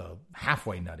out the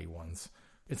halfway nutty ones,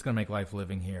 it's going to make life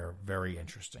living here very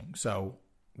interesting. So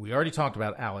we already talked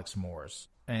about Alex Moores.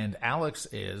 And Alex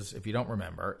is, if you don't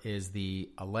remember, is the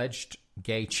alleged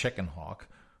gay chicken hawk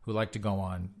who liked to go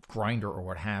on Grindr or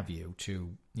what have you to,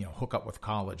 hook up with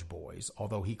college boys.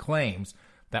 Although he claims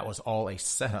that was all a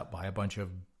setup by a bunch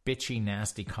of bitchy,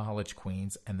 nasty college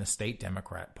queens and the state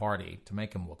Democrat Party to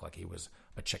make him look like he was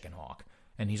a chicken hawk.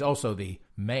 And he's also the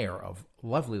mayor of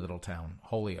lovely little town,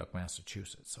 Holyoke,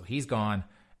 Massachusetts. So he's gone.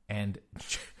 And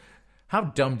how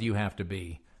dumb do you have to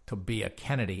be a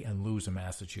Kennedy and lose in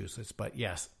Massachusetts? But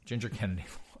yes, Ginger Kennedy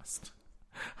lost.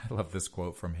 I love this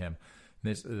quote from him.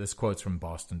 This quote's from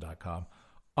Boston.com.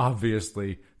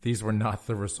 Obviously, these were not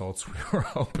the results we were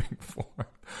hoping for.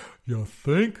 You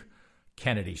think?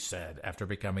 Kennedy said after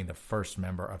becoming the first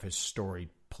member of his storied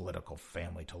political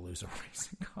family to lose a race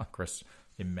in Congress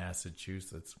in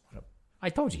Massachusetts. I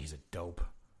told you he's a dope.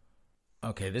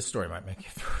 Okay, this story might make you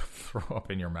throw up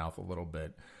in your mouth a little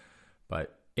bit.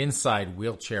 But inside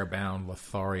wheelchair-bound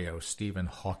Lothario Stephen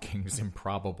Hawking's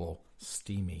improbable,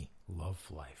 steamy love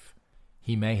life.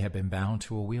 He may have been bound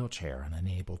to a wheelchair and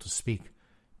unable to speak,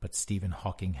 but Stephen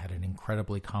Hawking had an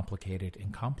incredibly complicated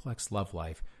and complex love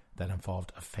life that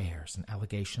involved affairs and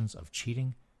allegations of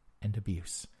cheating and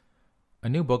abuse. A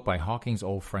new book by Hawking's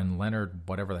old friend Leonard,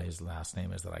 whatever his last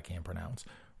name is that I can't pronounce,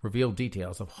 revealed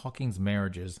details of Hawking's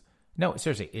marriages. No,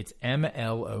 seriously, it's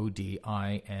Mlodinow,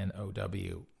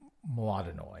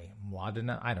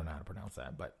 Mlodinoy. I don't know how to pronounce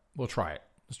that, but we'll try it.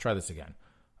 Let's try this again.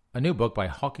 A new book by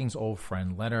Hawking's old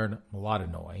friend Leonard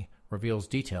Mlodinoy reveals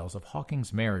details of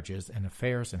Hawking's marriages and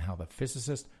affairs and how the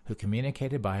physicist who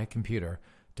communicated by a computer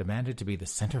demanded to be the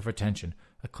center of attention,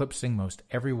 eclipsing most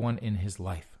everyone in his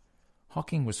life.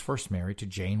 Hawking was first married to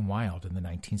Jane Wilde in the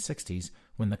 1960s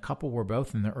when the couple were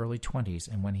both in their early 20s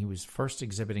and when he was first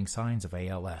exhibiting signs of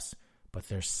ALS, but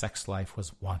their sex life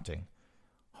was wanting.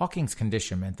 Hawking's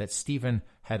condition meant that Stephen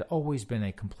had always been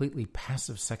a completely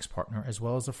passive sex partner as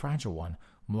well as a fragile one,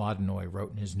 Mlodinoy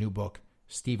wrote in his new book,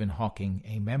 Stephen Hawking,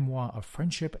 A Memoir of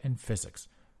Friendship and Physics,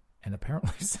 and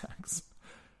apparently sex.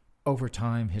 Over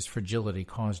time, his fragility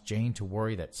caused Jane to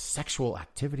worry that sexual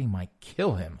activity might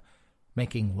kill him.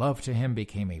 Making love to him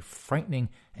became a frightening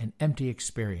and empty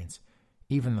experience.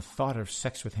 Even the thought of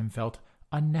sex with him felt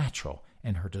unnatural,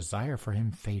 and her desire for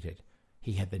him faded.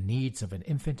 He had the needs of an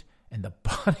infant and the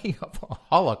body of a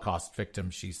Holocaust victim,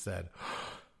 she said.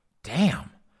 Damn!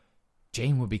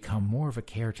 Jane would become more of a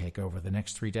caretaker over the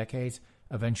next 3 decades,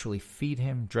 eventually feed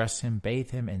him, dress him,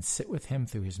 bathe him, and sit with him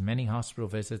through his many hospital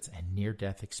visits and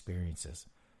near-death experiences.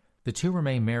 The two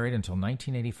remained married until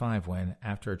 1985 when,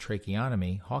 after a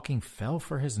tracheotomy, Hawking fell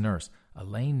for his nurse,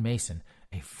 Elaine Mason,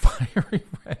 a fiery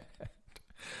redhead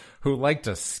who liked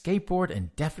to skateboard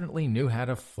and definitely knew how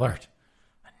to flirt.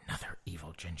 Another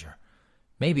evil ginger.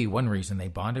 Maybe one reason they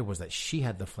bonded was that she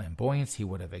had the flamboyance he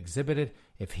would have exhibited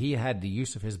if he had the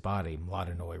use of his body,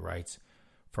 Mlodinoy writes.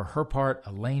 For her part,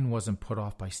 Elaine wasn't put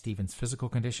off by Stephen's physical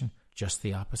condition, just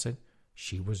the opposite.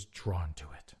 She was drawn to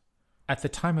it. At the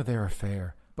time of their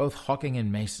affair, both Hawking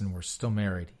and Mason were still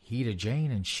married, he to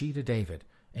Jane and she to David,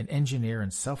 an engineer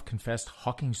and self-confessed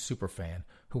Hawking superfan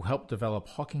who helped develop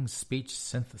Hawking's speech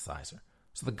synthesizer.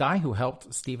 So the guy who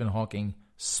helped Stephen Hawking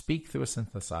speak through a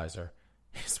synthesizer,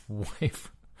 his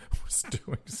wife was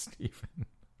doing Stephen.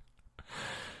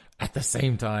 At the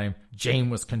same time, Jane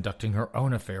was conducting her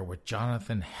own affair with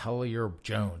Jonathan Hellier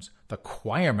Jones, the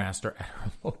choir master at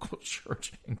her local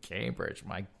church in Cambridge.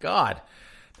 My God,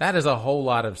 that is a whole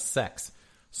lot of sex.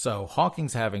 So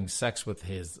Hawking's having sex with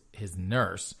his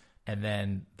nurse, and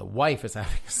then the wife is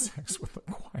having sex with the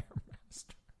choir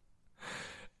master.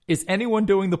 Is anyone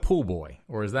doing the pool boy,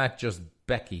 or is that just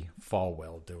Becky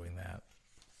Falwell doing that?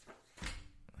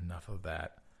 Enough of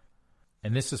that.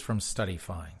 And this is from Study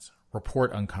Finds.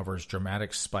 Report uncovers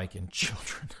dramatic spike in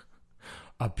children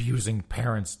abusing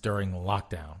parents during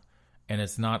lockdown. And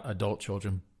it's not adult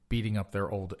children beating up their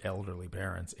old elderly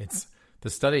parents. The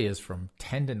study is from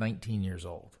 10 to 19 years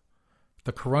old.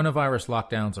 The coronavirus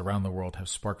lockdowns around the world have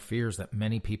sparked fears that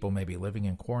many people may be living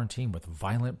in quarantine with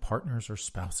violent partners or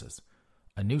spouses.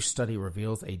 A new study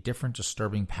reveals a different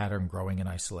disturbing pattern growing in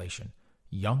isolation.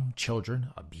 Young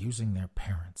children abusing their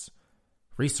parents.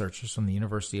 Researchers from the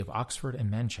University of Oxford and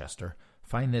Manchester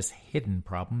find this hidden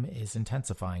problem is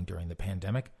intensifying during the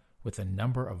pandemic, with the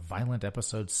number of violent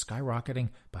episodes skyrocketing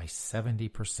by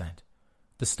 70%.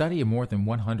 The study of more than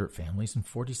 100 families and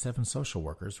 47 social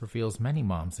workers reveals many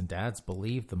moms and dads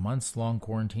believe the months-long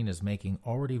quarantine is making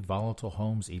already volatile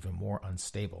homes even more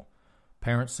unstable.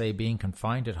 Parents say being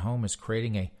confined at home is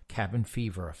creating a cabin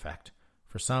fever effect.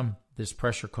 For some, this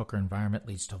pressure cooker environment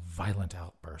leads to violent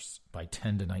outbursts by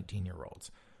 10 to 19-year-olds.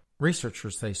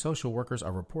 Researchers say social workers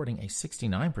are reporting a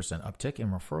 69% uptick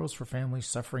in referrals for families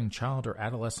suffering child or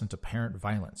adolescent-to-parent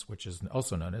violence, which is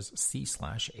also known as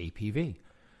C/APV.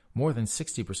 More than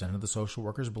 60% of the social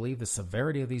workers believe the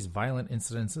severity of these violent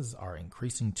incidences are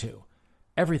increasing too.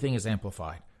 Everything is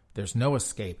amplified. There's no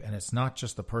escape, and it's not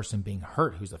just the person being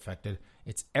hurt who's affected,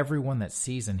 it's everyone that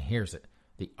sees and hears it.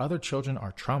 The other children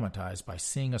are traumatized by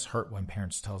seeing us hurt, one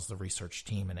parent tells the research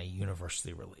team in a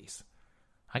university release.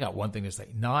 I got one thing to say,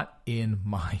 not in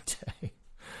my day.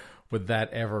 would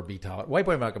that ever be tolerated? White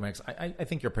Boy Malcolm X, I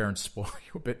think your parents spoil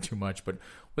you a bit too much, but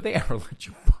would they ever let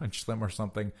you punch them or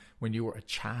something when you were a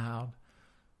child?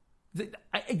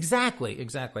 Exactly.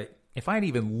 If I'd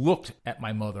even looked at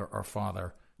my mother or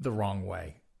father the wrong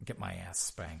way, I'd get my ass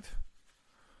spanked.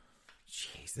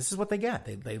 Jeez, this is what they get.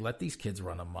 They let these kids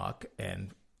run amok,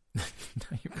 and now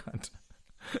you've got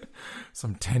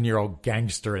some 10-year-old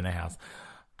gangster in the house.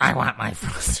 I want my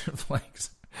Frosted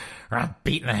Flakes, or I'm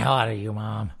beating the hell out of you,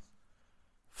 Mom.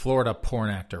 Florida porn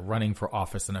actor running for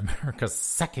office in America's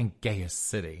second gayest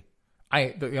city.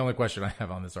 The only question I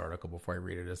have on this article before I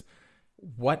read it is,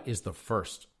 what is the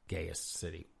first gayest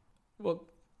city? Well,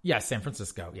 yeah, San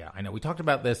Francisco. Yeah, I know. We talked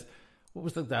about this. What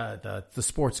was the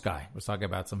sports guy was talking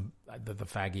about the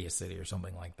faggiest city or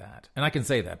something like that. And I can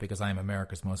say that because I am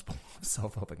America's most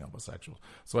self-helping homosexual.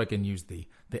 So I can use the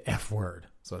F word,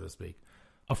 so to speak.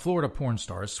 A Florida porn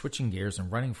star is switching gears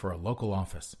and running for a local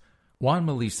office. Juan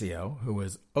Malicio, who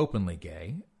is openly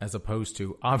gay, as opposed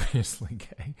to obviously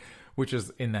gay, which is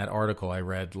in that article I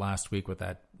read last week with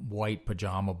that white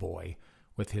pajama boy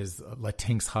with his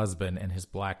Latinx husband and his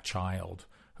black child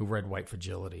who read White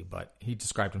Fragility, but he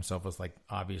described himself as like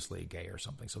obviously gay or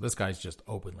something. So this guy's just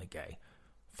openly gay.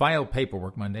 Filed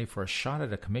paperwork Monday for a shot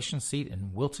at a commission seat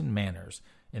in Wilton Manors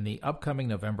in the upcoming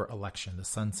November election, the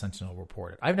Sun Sentinel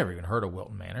reported. I've never even heard of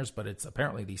Wilton Manors, but it's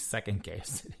apparently the second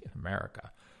gayest city in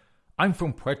America. I'm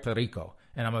from Puerto Rico,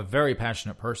 and I'm a very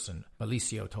passionate person,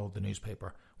 Malicio told the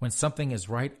newspaper. When something is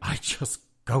right, I just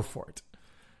go for it.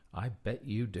 I bet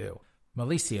you do.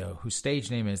 Malicio, whose stage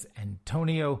name is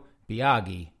Antonio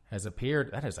Biaggi, has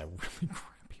appeared, that is a really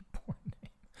crappy porn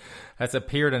name, has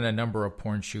appeared in a number of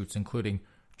porn shoots, including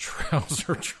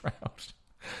Trouser Trout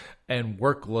and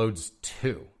Workloads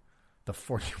 2. The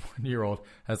 41-year-old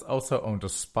has also owned a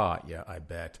spa, yeah, I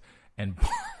bet, and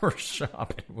barber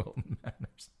shop in Wilton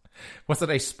Manors. Was it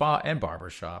a spa and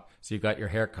barber shop? So you got your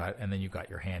haircut and then you got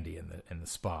your handy in the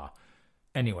spa.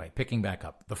 Anyway, picking back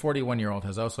up, the 41-year-old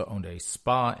has also owned a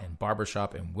spa and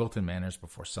barbershop in Wilton Manors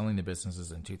before selling the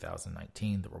businesses in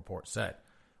 2019, the report said.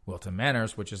 Wilton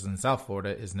Manors, which is in South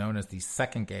Florida, is known as the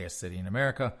second gayest city in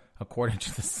America, according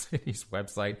to the city's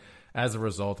website, as a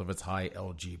result of its high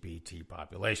LGBT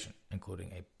population,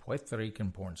 including a Puerto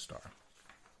Rican porn star.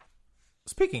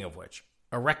 Speaking of which,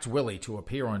 Erect Willie to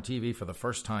appear on TV for the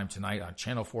first time tonight on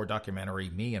Channel 4 documentary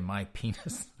Me and My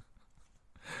Penis.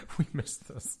 We missed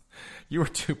this. You were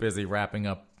too busy wrapping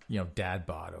up, dad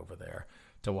bod over there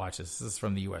to watch this. This is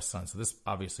from the U.S. Sun, so this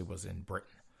obviously was in Britain.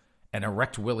 And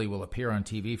Erect Willie will appear on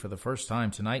TV for the first time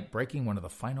tonight, breaking one of the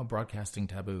final broadcasting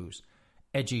taboos.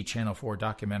 Edgy Channel 4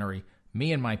 documentary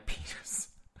Me and My Penis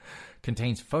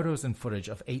contains photos and footage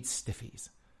of 8 stiffies.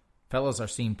 Fellows are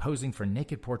seen posing for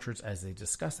naked portraits as they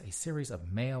discuss a series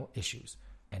of male issues.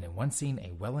 And in one scene,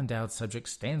 a well-endowed subject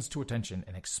stands to attention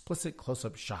in explicit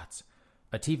close-up shots.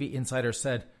 A TV insider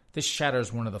said, this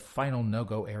shatters one of the final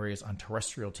no-go areas on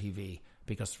terrestrial TV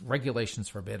because regulations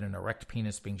forbid an erect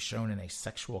penis being shown in a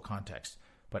sexual context.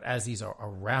 But as these are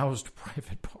aroused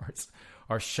private parts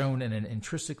are shown in an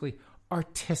intrinsically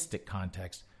artistic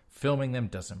context, filming them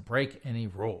doesn't break any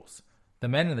rules. The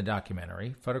men in the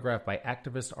documentary, photographed by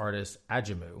activist artist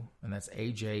Ajamu, and that's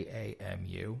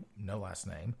A-J-A-M-U, no last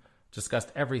name,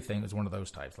 discussed everything as one of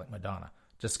those types, like Madonna,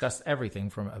 discussed everything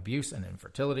from abuse and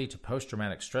infertility to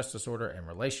post-traumatic stress disorder and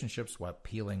relationships while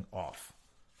peeling off.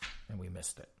 And we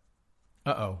missed it.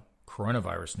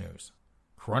 Coronavirus news.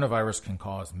 Coronavirus can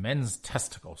cause men's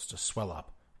testicles to swell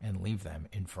up and leave them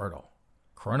infertile.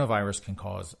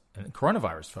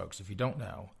 Coronavirus, folks, if you don't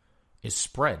know, is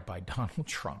spread by Donald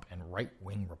Trump and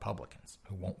right-wing Republicans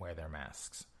who won't wear their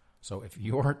masks. So if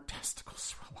your testicles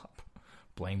swell up,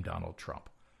 blame Donald Trump.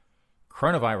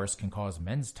 Coronavirus can cause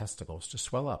men's testicles to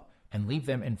swell up and leave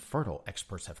them infertile,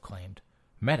 experts have claimed.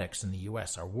 Medics in the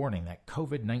U.S. are warning that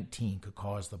COVID-19 could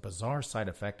cause the bizarre side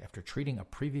effect after treating a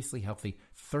previously healthy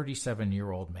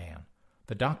 37-year-old man.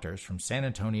 The doctors from San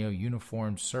Antonio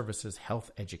Uniformed Services Health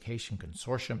Education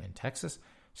Consortium in Texas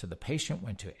said the patient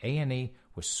went to A&E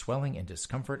with swelling and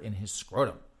discomfort in his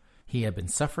scrotum. He had been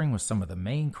suffering with some of the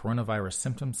main coronavirus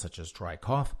symptoms such as dry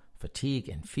cough, fatigue,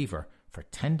 and fever for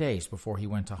 10 days before he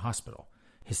went to hospital.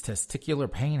 His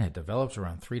testicular pain had developed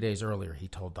around 3 days earlier, he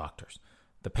told doctors.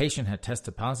 The patient had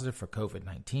tested positive for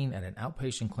COVID-19 at an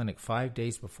outpatient clinic 5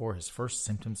 days before his first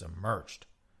symptoms emerged.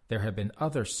 There have been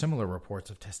other similar reports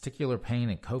of testicular pain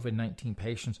in COVID-19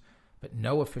 patients, but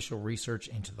no official research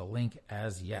into the link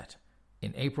as yet.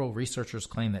 In April, researchers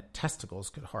claimed that testicles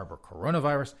could harbor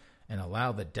coronavirus and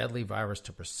allow the deadly virus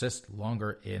to persist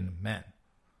longer in men.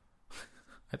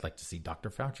 I'd like to see Dr.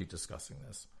 Fauci discussing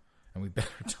this, and we better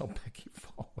tell Becky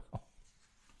Falwell.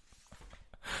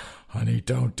 Honey,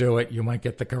 don't do it. You might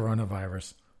get the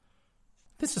coronavirus.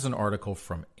 This is an article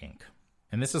from Inc.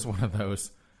 And this is one of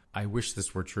those I wish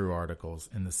this were true articles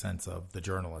in the sense of the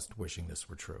journalist wishing this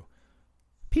were true.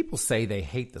 People say they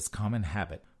hate this common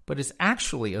habit, but it's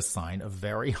actually a sign of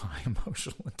very high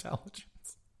emotional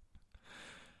intelligence.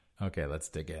 Okay, let's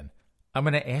dig in. I'm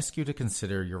going to ask you to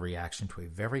consider your reaction to a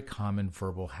very common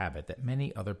verbal habit that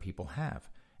many other people have,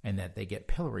 and that they get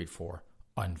pilloried for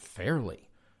unfairly.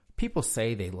 People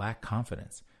say they lack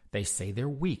confidence. They say they're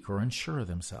weak or unsure of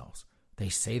themselves. They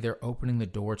say they're opening the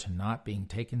door to not being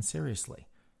taken seriously.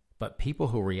 But people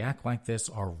who react like this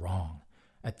are wrong.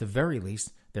 At the very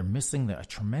least, they're missing a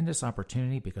tremendous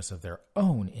opportunity because of their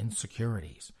own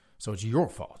insecurities. So it's your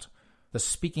fault. The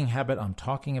speaking habit I'm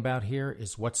talking about here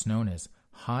is what's known as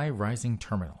high rising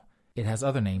terminal. It has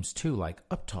other names too, like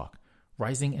uptalk,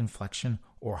 rising inflection,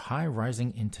 or high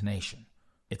rising intonation.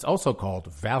 It's also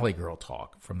called Valley Girl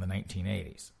talk from the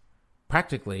 1980s.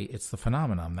 Practically, it's the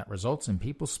phenomenon that results in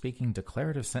people speaking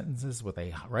declarative sentences with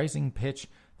a rising pitch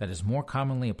that is more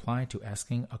commonly applied to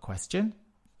asking a question.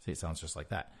 See, it sounds just like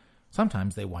that.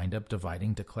 Sometimes they wind up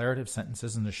dividing declarative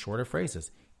sentences into shorter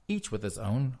phrases, each with its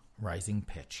own rising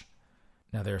pitch.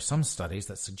 Now, there are some studies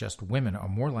that suggest women are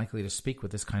more likely to speak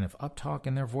with this kind of uptalk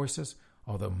in their voices,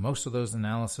 although most of those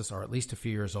analyses are at least a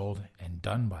few years old and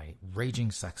done by raging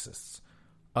sexists.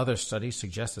 Other studies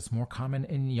suggest it's more common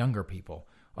in younger people,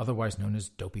 otherwise known as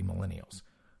dopey millennials.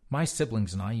 My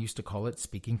siblings and I used to call it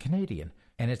speaking Canadian,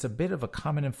 and it's a bit of a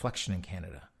common inflection in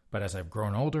Canada. But as I've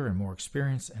grown older and more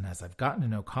experienced, and as I've gotten to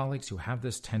know colleagues who have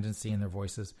this tendency in their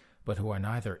voices, but who are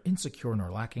neither insecure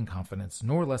nor lacking confidence,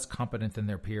 nor less competent than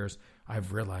their peers,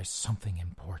 I've realized something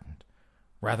important.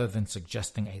 Rather than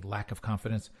suggesting a lack of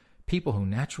confidence, people who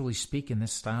naturally speak in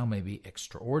this style may be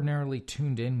extraordinarily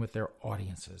tuned in with their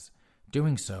audiences.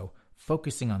 Doing so,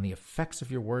 focusing on the effects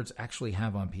of your words actually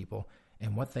have on people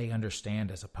and what they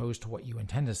understand as opposed to what you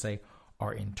intend to say,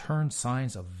 are in turn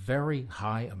signs of very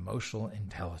high emotional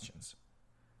intelligence.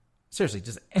 Seriously,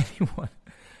 does anyone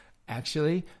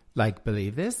actually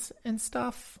believe this and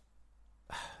stuff?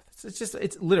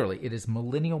 It's literally, it is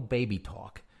millennial baby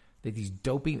talk. It is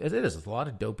a lot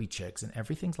of dopey chicks, and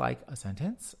everything's like a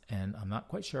sentence, and I'm not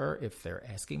quite sure if they're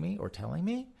asking me or telling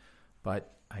me,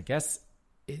 but I guess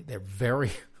they're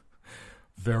very,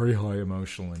 very high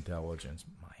emotional intelligence.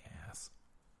 My ass.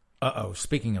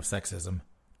 Speaking of sexism,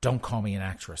 don't call me an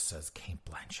actress, says Cate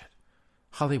Blanchett.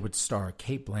 Hollywood star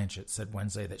Cate Blanchett said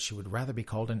Wednesday that she would rather be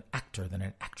called an actor than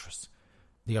an actress.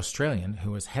 The Australian,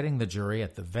 who was heading the jury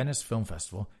at the Venice Film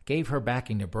Festival, gave her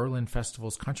backing to Berlin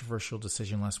Festival's controversial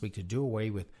decision last week to do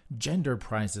away with gendered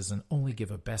prizes and only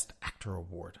give a Best Actor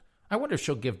award. I wonder if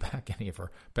she'll give back any of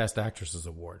her Best Actresses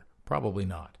award. Probably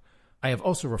not. I have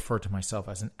also referred to myself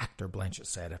as an actor, Blanchett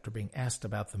said, after being asked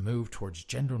about the move towards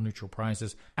gender-neutral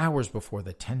prizes hours before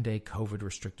the 10-day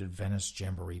COVID-restricted Venice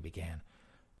Jamboree began.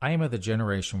 I am of the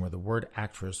generation where the word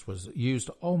actress was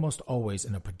used almost always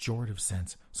in a pejorative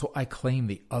sense, so I claim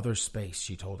the other space,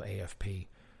 she told AFP.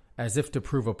 As if to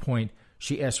prove a point,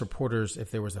 she asked reporters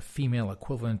if there was a female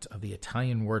equivalent of the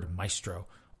Italian word maestro,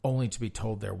 only to be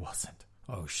told there wasn't.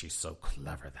 Oh, she's so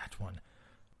clever, that one.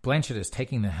 Blanchett is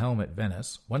taking the helm at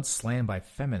Venice, once slammed by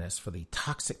feminists for the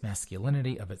toxic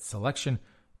masculinity of its selection,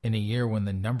 in a year when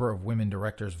the number of women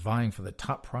directors vying for the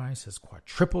top prize has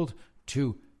quadrupled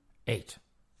to 8.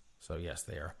 So yes,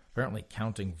 they are apparently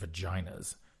counting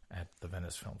vaginas at the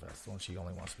Venice Film Festival, and she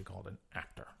only wants to be called an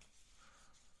actor.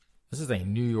 This is a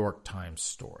New York Times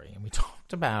story, and we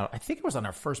talked about, I think it was on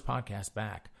our first podcast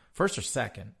back, first or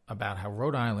second, about how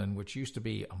Rhode Island, which used to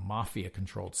be a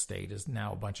mafia-controlled state, is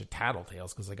now a bunch of tattletales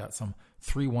because they got some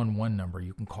 311 number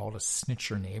you can call to snitch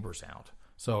your neighbors out.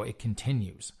 So it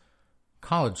continues.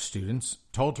 College students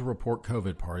told to report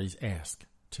COVID parties ask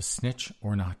to snitch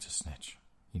or not to snitch.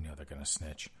 You know they're going to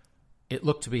snitch. It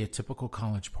looked to be a typical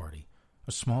college party.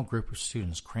 A small group of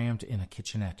students crammed in a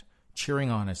kitchenette,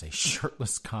 cheering on as a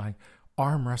shirtless guy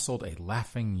arm-wrestled a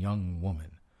laughing young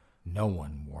woman. No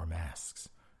one wore masks.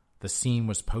 The scene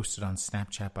was posted on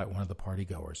Snapchat by one of the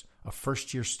partygoers, a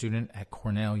first-year student at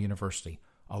Cornell University,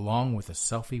 along with a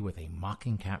selfie with a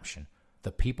mocking caption.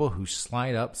 The people who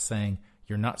slide up saying,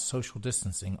 "You're not social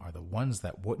distancing," are the ones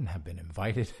that wouldn't have been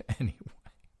invited anyway.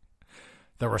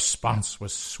 The response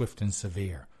was swift and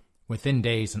severe. Within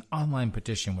days, an online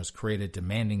petition was created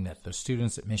demanding that the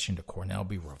students' admission to Cornell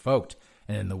be revoked,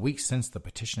 and in the weeks since, the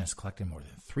petition has collected more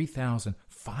than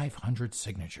 3,500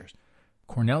 signatures.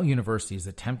 Cornell University is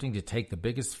attempting to take the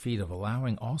biggest feat of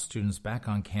allowing all students back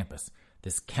on campus.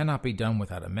 This cannot be done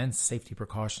without immense safety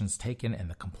precautions taken and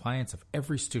the compliance of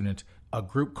every student, a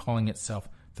group calling itself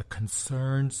the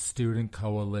Concerned Student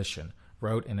Coalition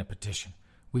wrote in a petition,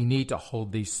 "We need to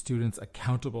hold these students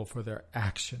accountable for their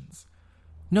actions.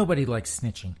 Nobody likes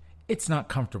snitching. It's not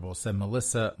comfortable," said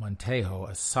Melissa Montejo,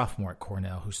 a sophomore at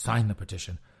Cornell who signed the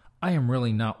petition. "I am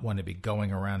really not one to be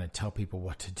going around and tell people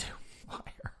what to do."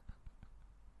 Liar.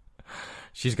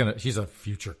 She's a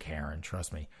future Karen,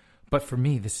 trust me. "But for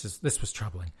me, this was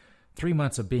troubling. 3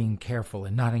 months of being careful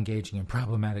and not engaging in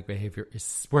problematic behavior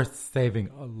is worth saving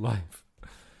a life."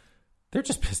 They're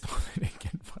just pissed off they didn't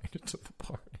get invited to the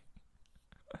party.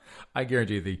 I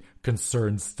guarantee you the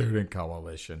Concerned Student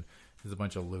Coalition is a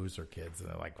bunch of loser kids, and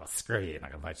they're like, "Well, screw you, you're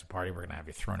not going to invite you to the party, we're going to have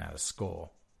you thrown out of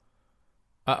school."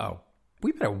 Uh-oh.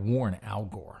 We better warn Al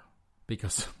Gore,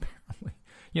 because apparently,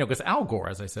 because Al Gore,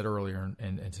 as I said earlier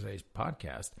in today's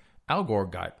podcast, Al Gore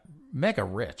got mega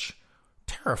rich,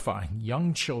 terrifying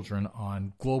young children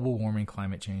on global warming,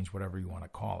 climate change, whatever you want to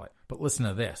call it. But listen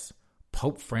to this.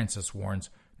 Pope Francis warns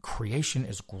creation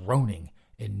is groaning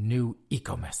in new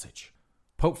eco-message.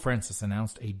 Pope Francis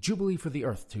announced a Jubilee for the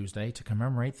Earth Tuesday to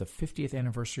commemorate the 50th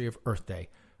anniversary of Earth Day,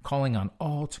 calling on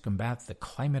all to combat the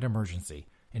climate emergency.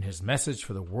 In his message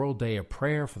for the World Day of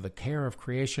Prayer for the Care of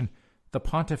Creation, the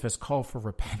pontiff has called for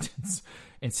repentance,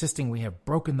 insisting we have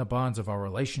broken the bonds of our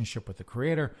relationship with the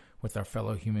Creator, with our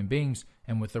fellow human beings,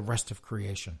 and with the rest of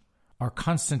creation. Our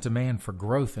constant demand for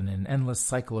growth and an endless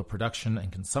cycle of production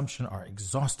and consumption are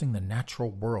exhausting the natural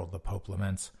world, the Pope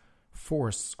laments.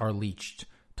 Forests are leached,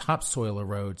 topsoil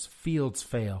erodes, fields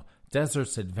fail,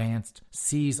 deserts advance,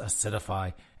 seas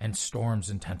acidify, and storms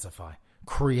intensify.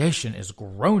 Creation is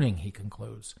groaning, he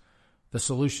concludes. The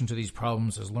solution to these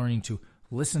problems is learning to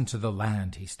listen to the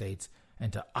land, he states,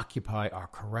 and to occupy our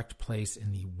correct place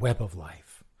in the web of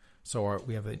life. So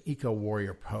we have an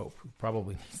eco-warrior pope who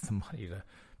probably needs the money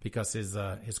because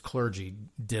his clergy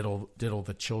diddle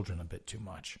the children a bit too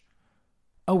much.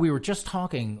 Oh, we were just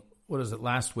talking, what is it,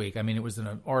 last week? I mean, it was in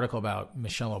an article about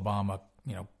Michelle Obama,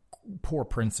 poor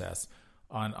princess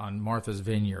on Martha's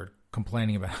Vineyard,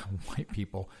 complaining about how white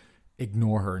people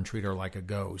ignore her and treat her like a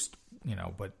ghost,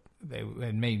 but they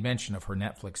had made mention of her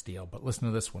Netflix deal. But listen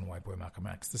to this one, White Boy Malcolm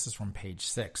X. This is from page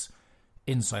 6.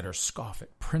 Insiders scoff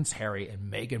at Prince Harry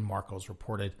and Meghan Markle's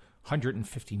reported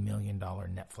 $150 million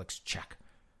Netflix check.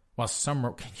 While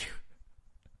some...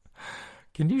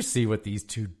 Can you see what these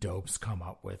two dopes come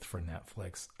up with for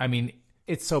Netflix? I mean,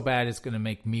 it's so bad it's going to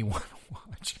make me want to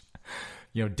watch,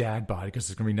 Dad Bod, because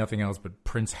there's going to be nothing else but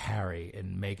Prince Harry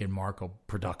and Meghan Markle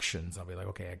productions. I'll be like,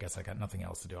 okay, I guess I got nothing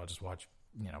else to do. I'll just watch,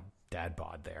 Dad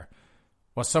Bod there.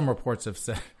 While some reports have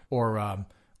said, or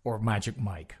Magic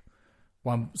Mike.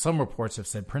 While some reports have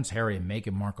said Prince Harry and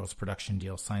Meghan Markle's production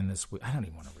deal signed this week. I don't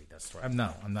even want to read that story. I'm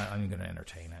not even going to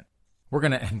entertain it. We're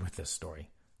going to end with this story.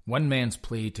 One man's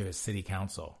plea to his city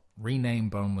council: rename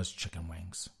boneless chicken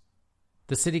wings.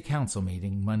 The city council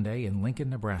meeting Monday in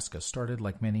Lincoln, Nebraska started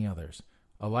like many others.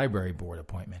 A library board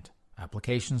appointment,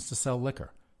 applications to sell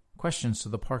liquor, questions to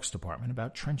the parks department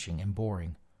about trenching and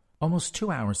boring. Almost 2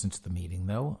 hours into the meeting,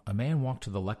 though, a man walked to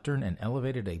the lectern and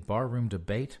elevated a barroom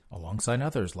debate alongside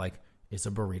others like, is a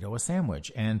burrito a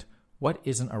sandwich? And what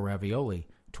isn't a ravioli?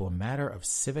 To a matter of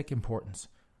civic importance.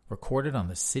 Recorded on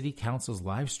the city council's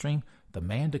live stream, the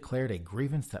man declared a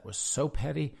grievance that was so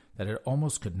petty that it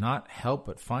almost could not help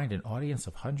but find an audience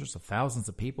of hundreds of thousands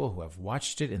of people who have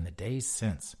watched it in the days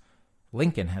since.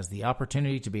 Lincoln has the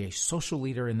opportunity to be a social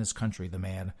leader in this country, the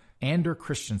man, Ander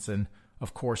Christensen,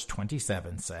 of course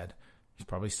 27, said. He's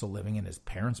probably still living in his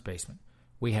parents' basement.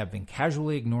 We have been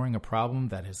casually ignoring a problem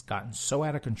that has gotten so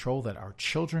out of control that our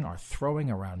children are throwing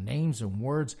around names and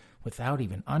words without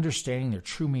even understanding their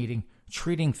true meaning,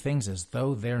 treating things as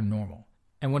though they're normal.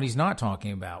 And what he's not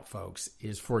talking about, folks,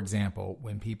 is, for example,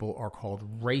 when people are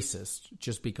called racist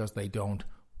just because they don't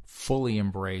fully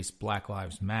embrace Black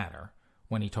Lives Matter,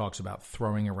 when he talks about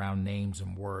throwing around names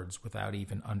and words without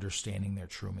even understanding their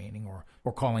true meaning,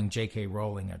 or calling J.K.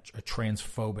 Rowling a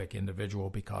transphobic individual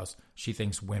because she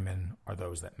thinks women are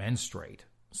those that menstruate.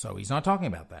 So he's not talking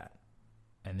about that.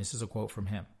 And this is a quote from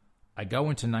him. I go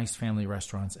into nice family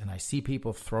restaurants and I see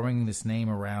people throwing this name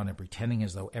around and pretending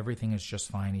as though everything is just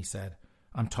fine, he said.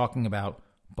 I'm talking about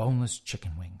boneless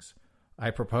chicken wings.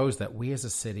 I propose that we as a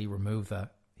city remove the...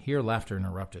 Here laughter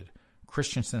interrupted.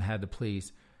 Christensen had to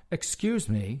please... Excuse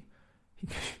me.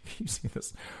 You see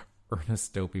this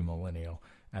earnest, dopey millennial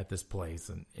at this place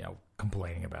and,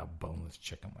 complaining about boneless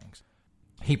chicken wings.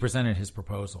 He presented his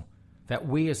proposal that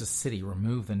we as a city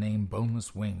remove the name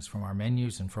boneless wings from our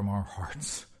menus and from our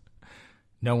hearts.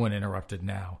 No one interrupted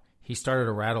now. He started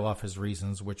to rattle off his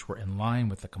reasons, which were in line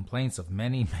with the complaints of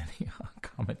many, many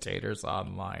commentators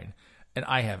online. And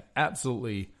I have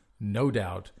absolutely no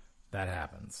doubt that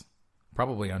happens.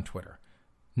 Probably on Twitter.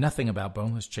 Nothing about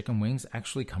boneless chicken wings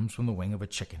actually comes from the wing of a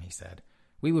chicken, he said.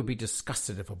 We would be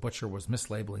disgusted if a butcher was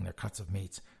mislabeling their cuts of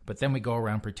meats, but then we go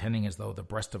around pretending as though the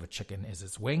breast of a chicken is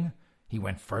its wing. He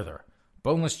went further.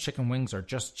 Boneless chicken wings are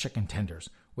just chicken tenders,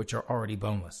 which are already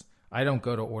boneless. I don't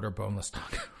go to order boneless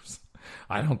tacos.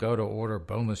 I don't go to order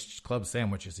boneless club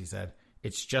sandwiches, he said.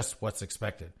 It's just what's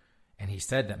expected. And he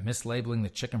said that mislabeling the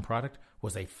chicken product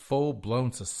was a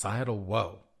full-blown societal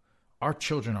woe. Our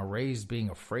children are raised being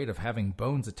afraid of having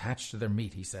bones attached to their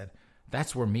meat, he said.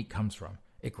 That's where meat comes from.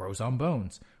 It grows on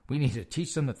bones. We need to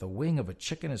teach them that the wing of a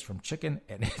chicken is from chicken,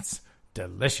 and it's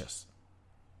delicious.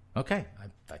 Okay,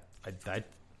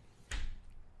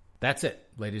 that's it,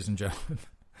 ladies and gentlemen.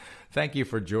 Thank you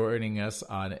for joining us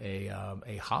on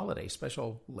a holiday,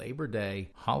 special Labor Day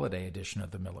holiday edition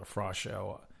of the Miller Frost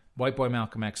Show. White Boy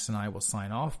Malcolm X and I will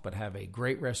sign off, but have a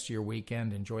great rest of your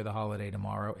weekend. Enjoy the holiday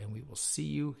tomorrow, and we will see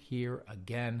you here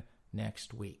again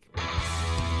next week.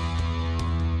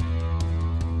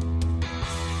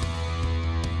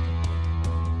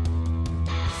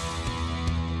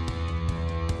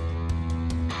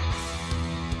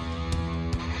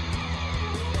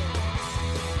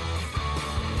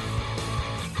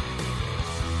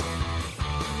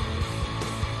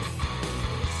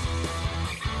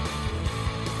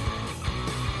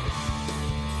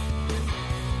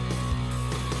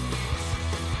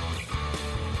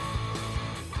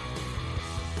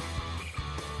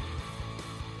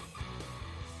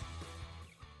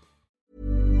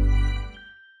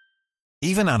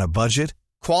 Even on a budget,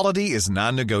 quality is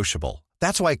non-negotiable.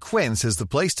 That's why Quince is the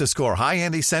place to score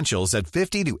high-end essentials at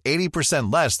 50 to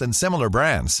 80% less than similar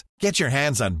brands. Get your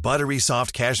hands on buttery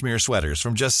soft cashmere sweaters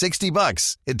from just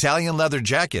 $60, Italian leather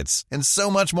jackets, and so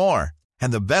much more.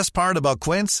 And the best part about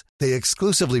Quince, they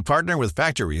exclusively partner with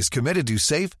factories committed to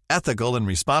safe, ethical, and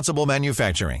responsible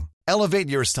manufacturing. Elevate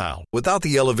your style without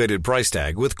the elevated price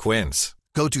tag with Quince.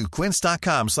 Go to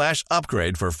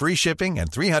quince.com/upgrade for free shipping and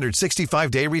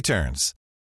 365-day returns.